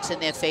 Clock's in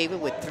their favor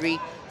with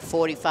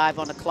 3:45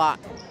 on the clock.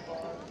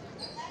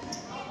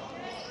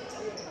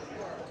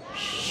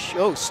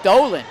 Oh,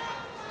 stolen.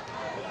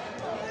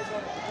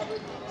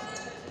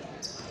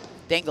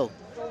 Dingle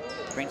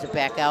brings it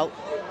back out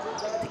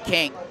to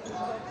King.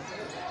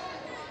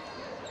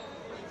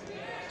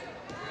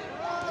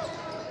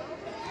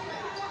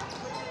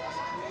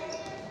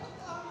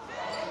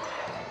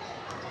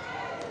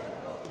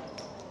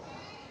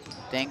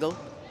 Dingle.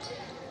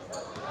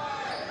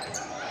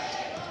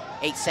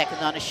 8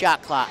 seconds on the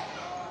shot clock.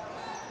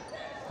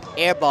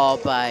 Air ball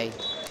by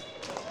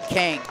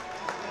King.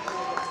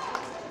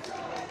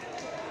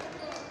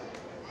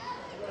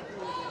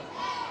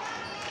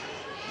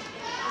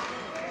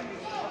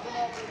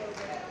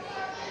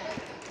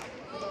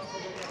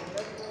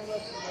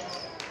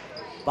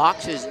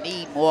 Boxers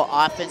need more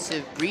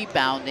offensive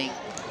rebounding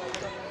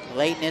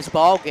late in this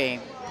ball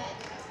game.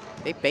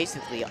 They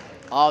basically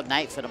all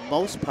night for the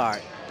most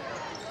part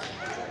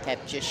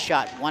have just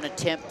shot one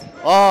attempt.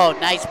 Oh,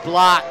 nice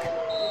block.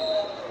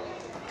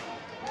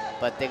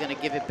 But they're gonna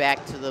give it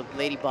back to the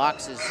Lady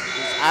Boxers.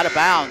 It's out of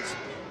bounds.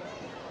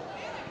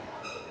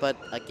 But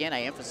again,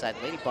 I emphasize,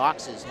 Lady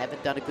Boxers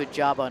haven't done a good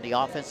job on the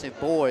offensive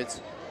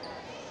boards.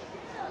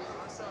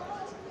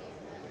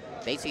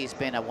 Basically, it's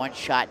been a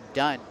one-shot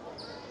done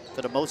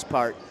for the most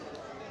part.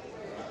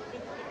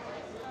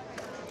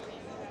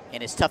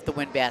 And it's tough to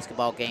win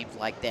basketball games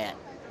like that.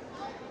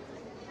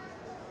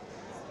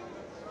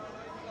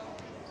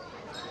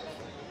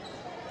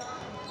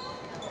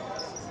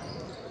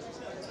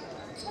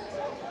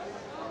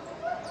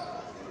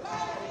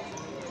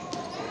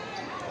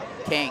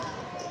 King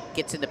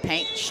gets in the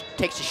paint,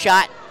 takes a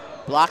shot,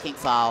 blocking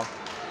foul.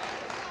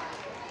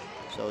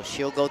 So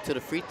she'll go to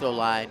the free throw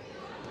line.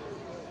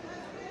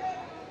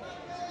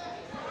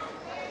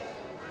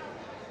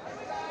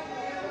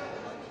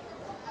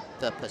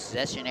 The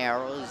possession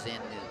arrow is in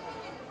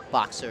the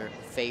Boxer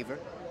favor.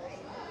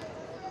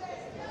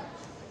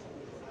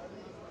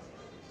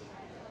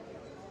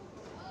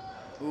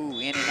 Ooh,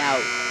 in and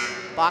out.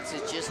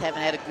 Boxers just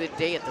haven't had a good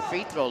day at the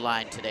free throw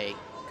line today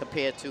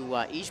compared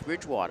to East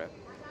Bridgewater.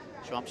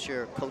 So I'm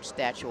sure Coach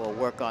Thatcher will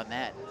work on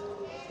that.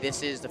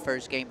 This is the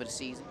first game of the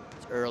season.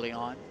 It's early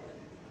on.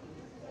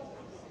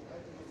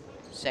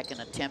 Second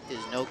attempt is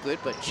no good,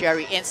 but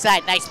Cherry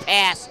inside, nice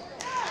pass.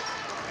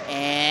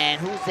 And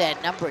who's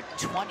that, number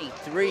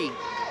 23?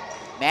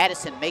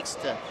 Madison makes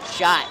the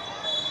shot.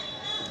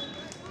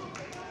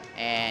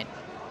 And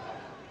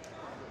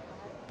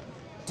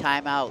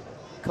timeout,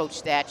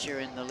 Coach Thatcher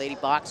and the Lady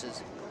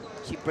Boxers.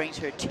 She brings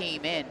her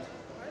team in.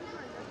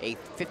 A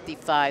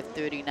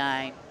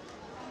 55-39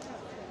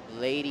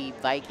 Lady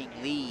Viking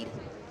lead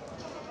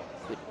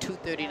with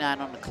 2:39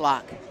 on the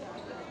clock.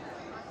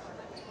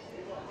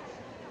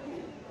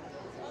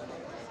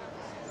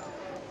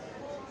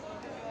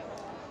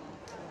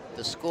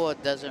 The score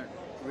doesn't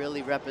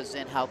really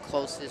represent how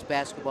close this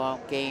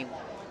basketball game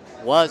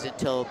was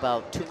until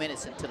about 2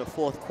 minutes into the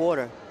fourth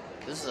quarter.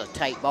 This is a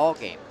tight ball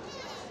game.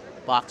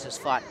 Boxers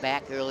fought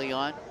back early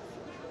on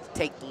to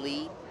take the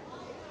lead.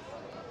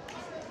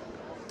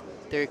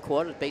 Third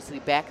quarter is basically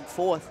back and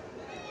forth.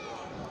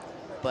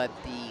 But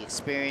the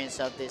experience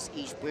of this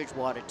East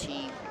Bridgewater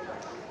team,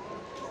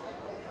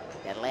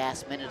 that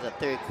last minute of the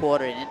third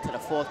quarter and into the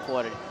fourth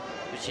quarter,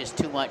 was just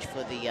too much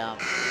for the young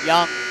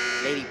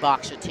Lady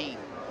Boxer team.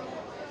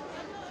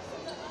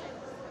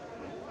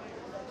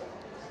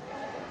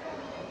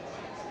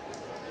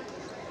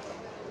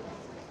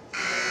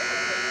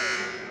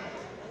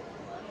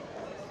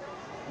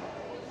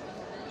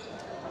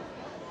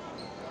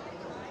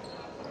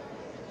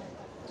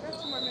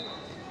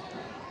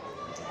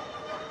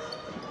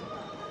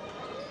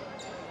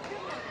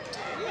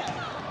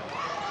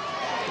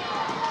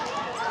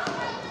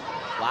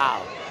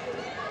 Wow.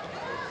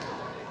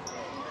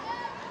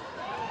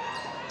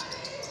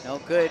 No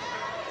good.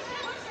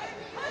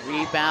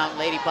 Rebound,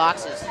 Lady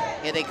Boxers.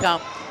 Here they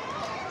come.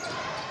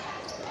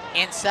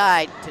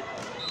 Inside.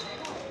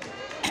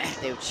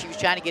 She was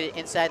trying to get it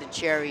inside the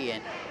Cherry,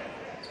 and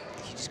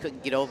she just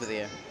couldn't get over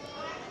there.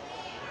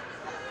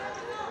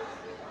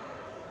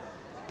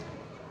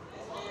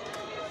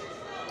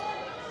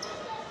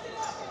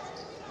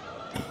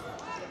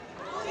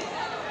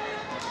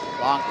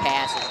 Long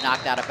pass is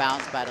knocked out of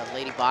bounds by the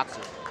Lady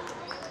Boxers.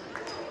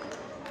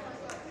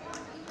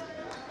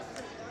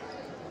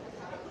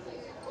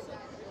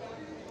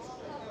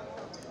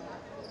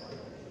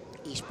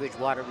 East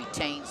Bridgewater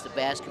retains the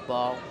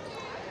basketball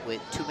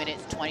with 2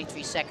 minutes,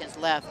 23 seconds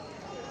left.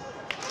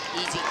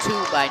 Easy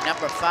two by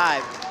number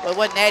 5. Well, it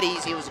wasn't that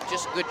easy. It was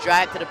just a good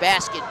drive to the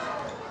basket.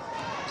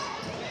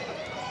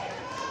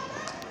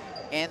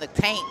 And the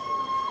paint,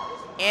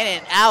 in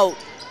and out.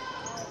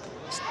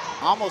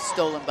 Almost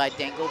stolen by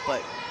Dingle,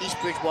 but East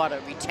Bridgewater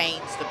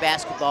retains the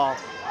basketball.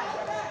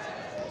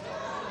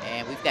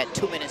 And we've got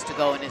 2 minutes to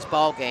go in this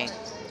ball game.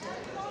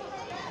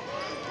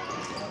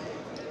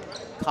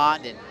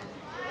 Condon,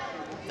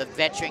 the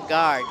veteran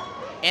guard,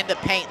 in the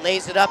paint,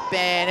 lays it up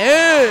and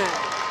in.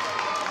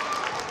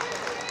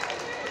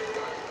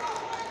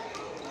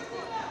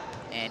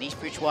 And East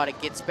Bridgewater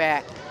gets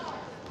back.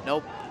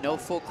 No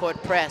full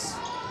court press.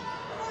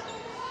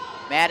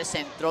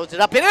 Madison throws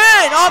it up and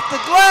in, off the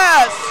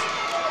glass.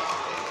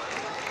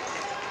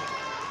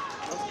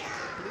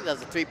 That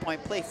was a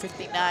three-point play,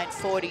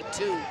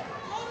 59-42.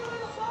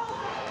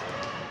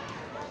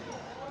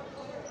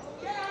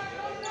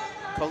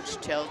 Coach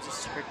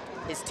tells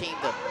his team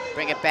to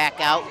bring it back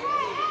out,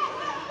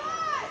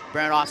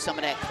 burn off some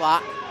of that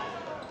clock.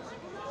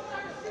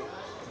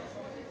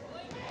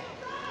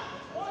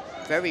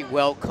 Very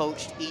well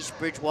coached East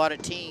Bridgewater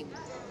team.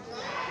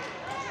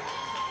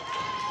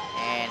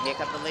 And here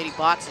come the Lady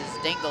Boxers,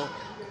 Dingle.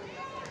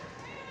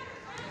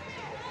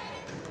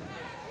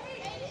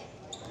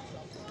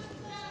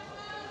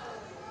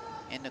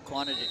 In the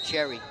corner to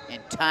Cherry,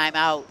 and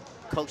timeout.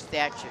 Coach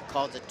Thatcher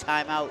calls a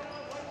timeout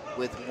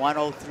with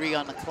 1:03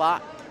 on the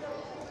clock.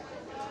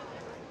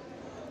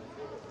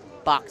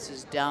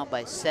 Boxers down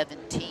by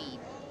 17,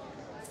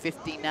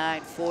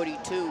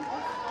 59-42.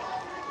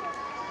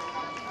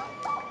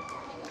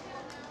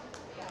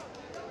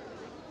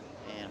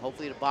 And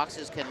hopefully the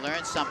Boxers can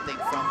learn something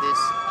from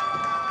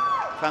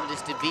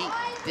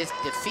this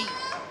defeat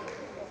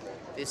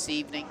this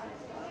evening.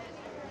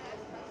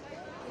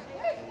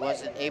 It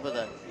wasn't able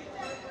to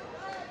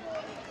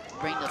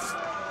bring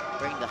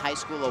the high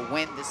school a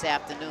win this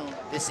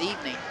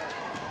evening,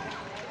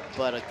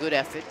 but a good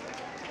effort.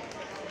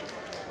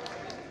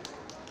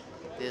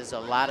 There's a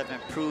lot of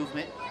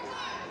improvement,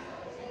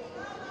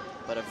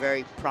 but a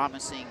very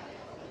promising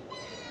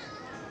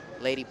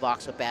Lady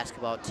Boxer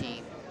basketball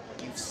team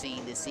you've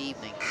seen this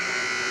evening.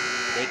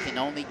 They can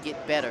only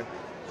get better,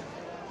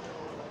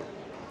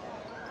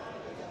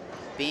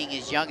 being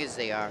as young as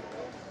they are.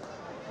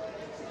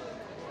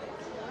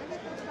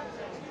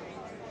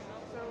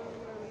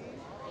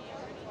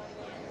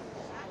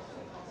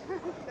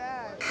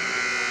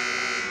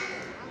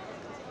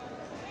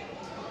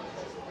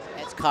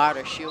 That's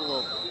Carter.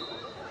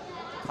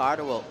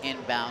 Carter will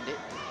inbound it.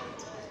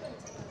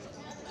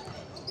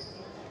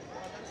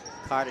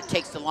 Carter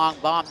takes the long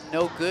bomb,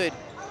 no good.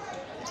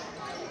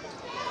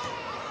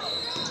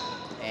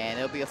 And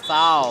there'll be a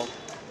foul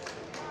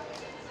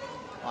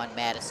on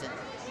Madison.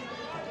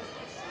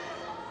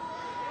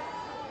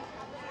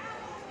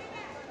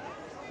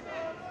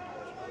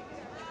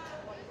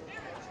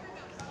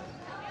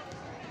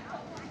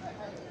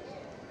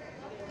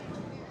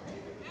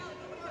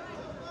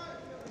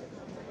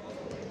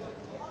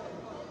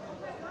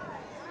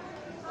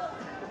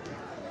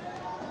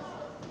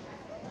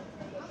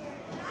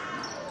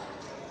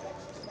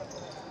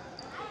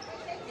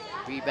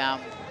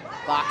 Rebound,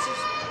 Boxers.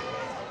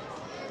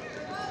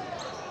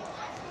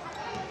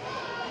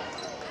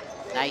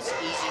 Nice,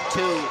 easy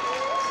two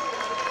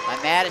by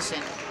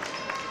Madison.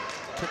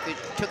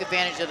 Took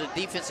advantage of the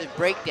defensive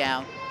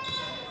breakdown.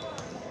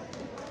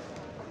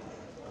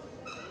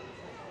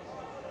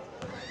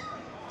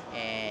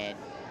 And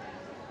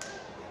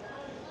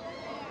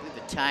with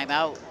a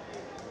timeout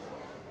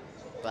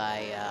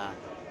by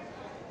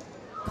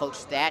Coach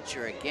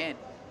Thatcher again.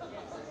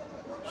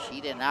 She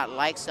did not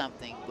like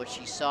something, what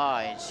she saw,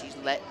 and she's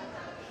letting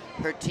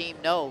her team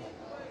know.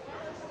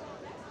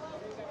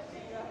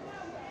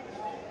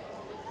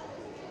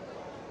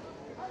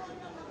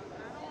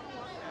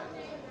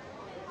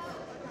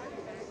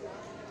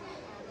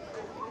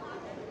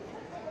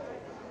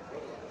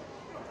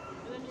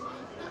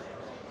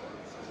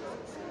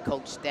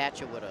 Coach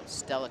Thatcher with a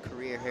stellar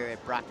career here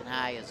at Brockton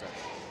High as a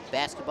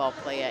basketball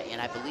player,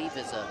 and I believe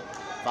as a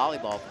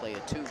volleyball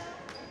player too.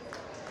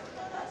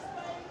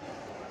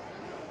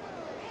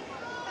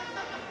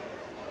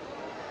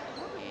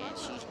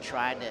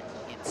 Trying to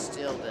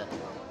instill the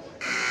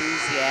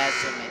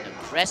enthusiasm and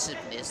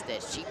aggressiveness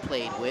that she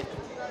played with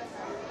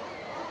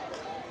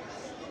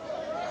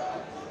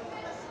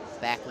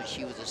back when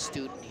she was a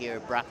student here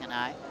at Brockton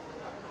High.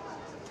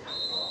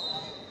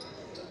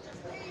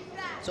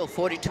 So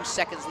 42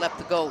 seconds left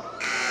to go.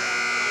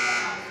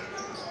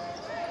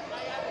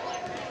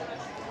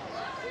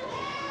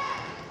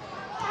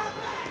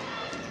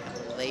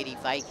 Lady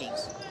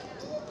Vikings.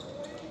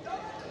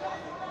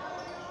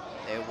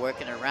 They're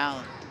working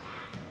around.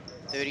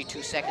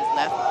 32 seconds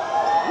left.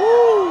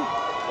 Woo!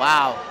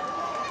 Wow.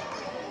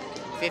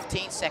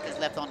 15 seconds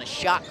left on the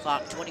shot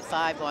clock,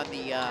 25 on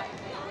the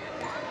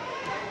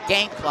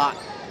game clock.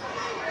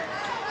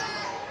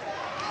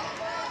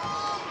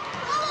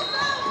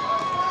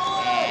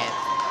 And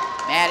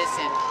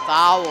Madison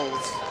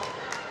fouls.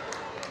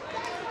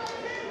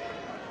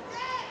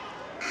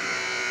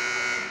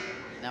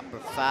 Number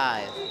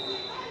 5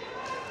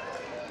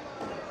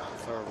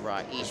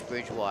 for East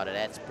Bridgewater.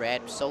 That's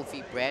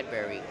Sophie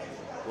Bradbury.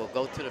 Will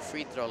go to the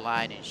free throw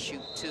line and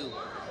shoot 2.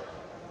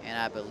 And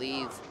I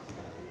believe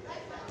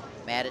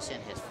Madison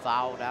has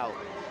fouled out.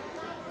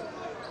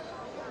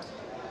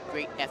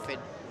 Great effort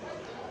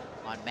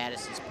on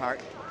Madison's part.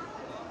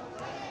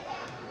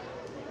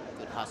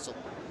 Good hustle.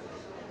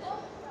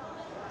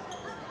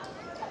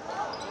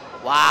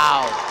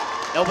 Wow.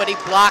 Nobody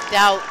blocked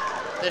out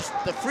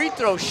the free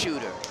throw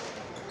shooter.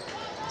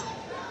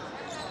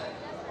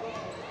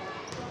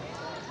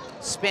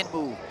 Spin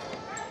move.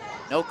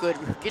 No good,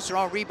 gets her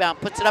own rebound,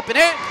 puts it up and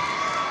in.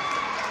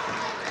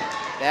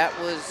 That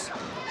was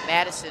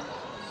Madison.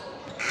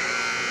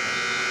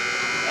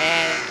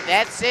 And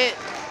that's it.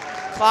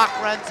 Clock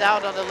runs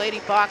out on the Lady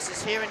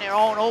Boxers here in their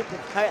home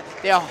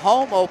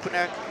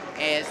opener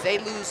as they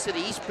lose to the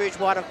East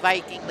Bridgewater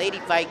Lady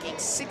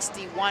Vikings,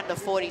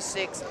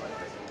 61-46.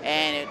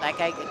 And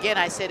again,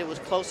 I said it was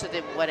closer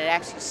than what it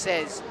actually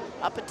says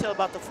up until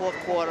about the fourth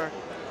quarter.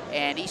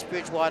 And East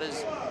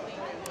Bridgewater's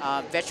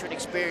veteran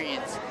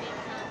experience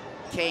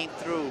came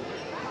through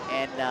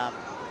and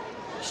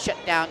shut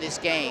down this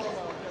game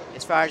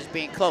as far as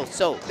being close.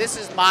 So this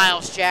is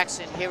Miles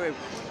Jackson here at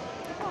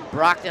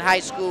Brockton High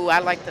School.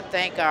 I'd like to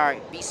thank our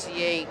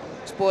BCA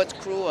sports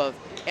crew of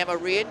Emma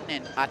Reardon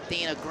and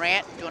Athena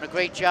Grant, doing a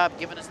great job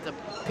giving us the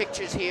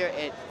pictures here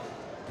at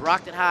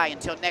Brockton High.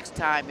 Until next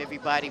time,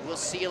 everybody, we'll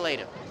see you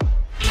later.